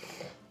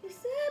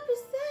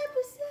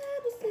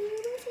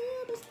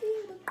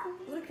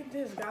 Look at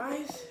this,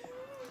 guys.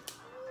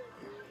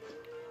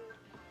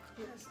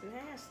 That's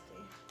nasty.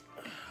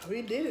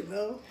 We did it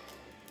though.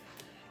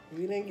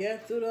 We didn't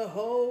get through the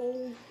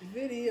whole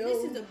video.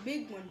 This is a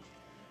big one.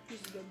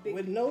 This is a big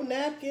with no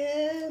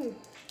napkin.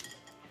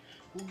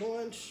 I'm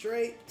going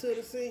straight to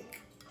the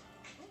sink.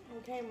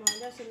 Okay, Mom,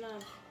 that's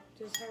enough.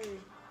 Just hurry.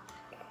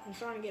 I'm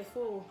starting to get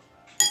full.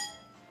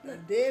 I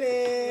did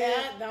it.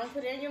 Yeah, don't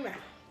put it in your mouth.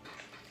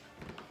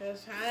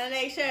 Just trying to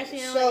make sure she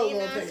don't So eat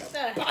gonna no take a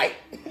stuff. bite.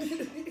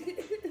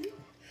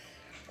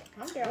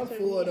 I'm I'm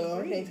full though.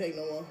 I can't take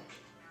no more.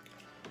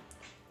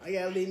 I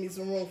gotta leave me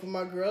some room for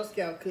my Girl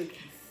Scout cookies.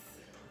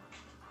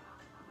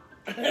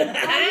 Oh, you know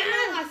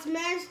I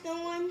smashed the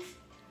ones.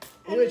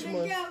 Which under the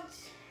ones? couch.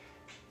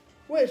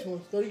 Which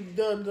ones?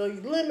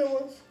 The lemon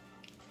ones?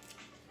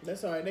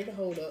 That's alright. They can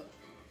hold up.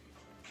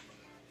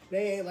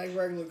 They ain't like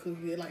regular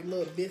cookies. They're like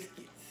little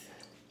biscuits.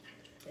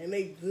 And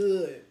they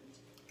good.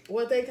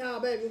 What they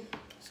called, baby?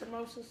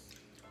 Samosas.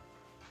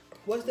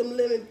 What's them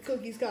lemon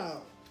cookies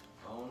called?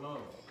 I don't know.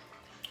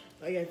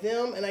 I got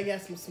them and I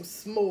got some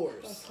Let's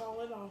s'mores.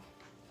 call it off.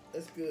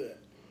 That's good.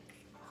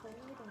 Call it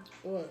off.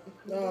 What?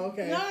 Oh,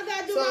 okay. No, I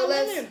gotta do So my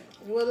let's. lemon.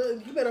 Well,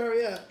 you better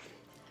hurry up.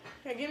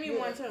 Hey, give me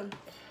one too.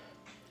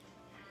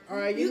 All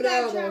right, give You me the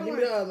gotta other try one. Give me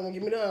one. the other one.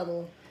 Give me the other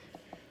one.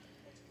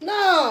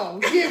 No,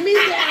 give me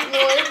that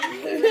one.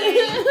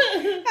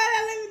 Hold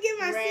on, let me get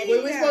my Ready. seeds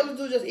What we out. supposed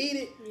to do? Just eat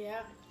it?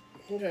 Yeah.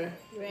 Okay.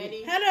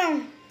 Ready? Hold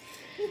on.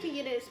 You can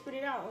get it, spit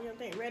it out on your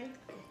thing. Ready?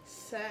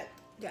 Set,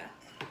 go.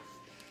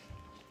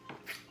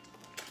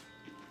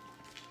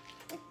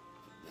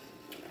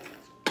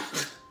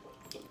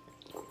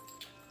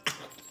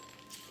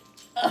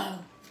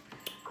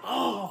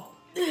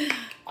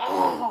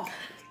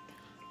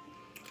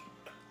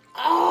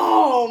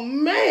 Oh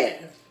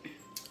man.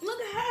 Look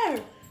at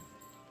her.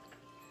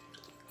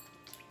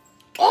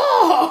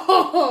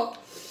 Oh.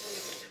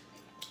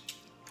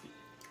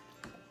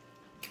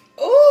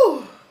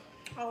 Ooh.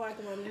 I like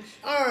lemons.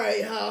 All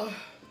right, y'all.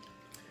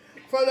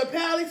 From the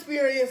Pal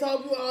Experience,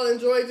 hope you all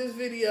enjoyed this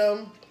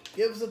video.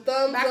 Give us a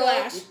thumbs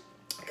Backlash.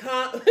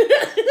 up.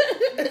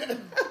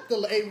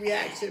 Delayed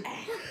reaction.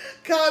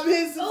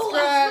 Comment,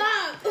 subscribe,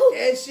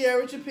 and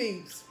share with your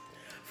peeps.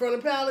 From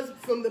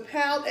the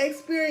Pal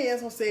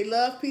Experience, I'll say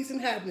love, peace,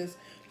 and happiness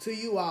to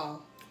you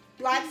all.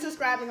 Like,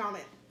 subscribe, and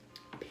comment.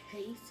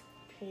 Peace.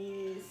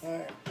 Peace. All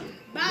right.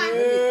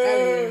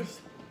 Bye.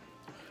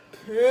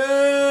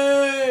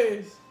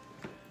 Peace.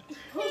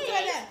 Who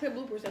said that? Put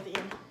bloopers at the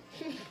end.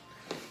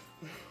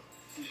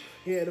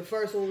 Yeah, the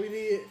first one we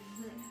did.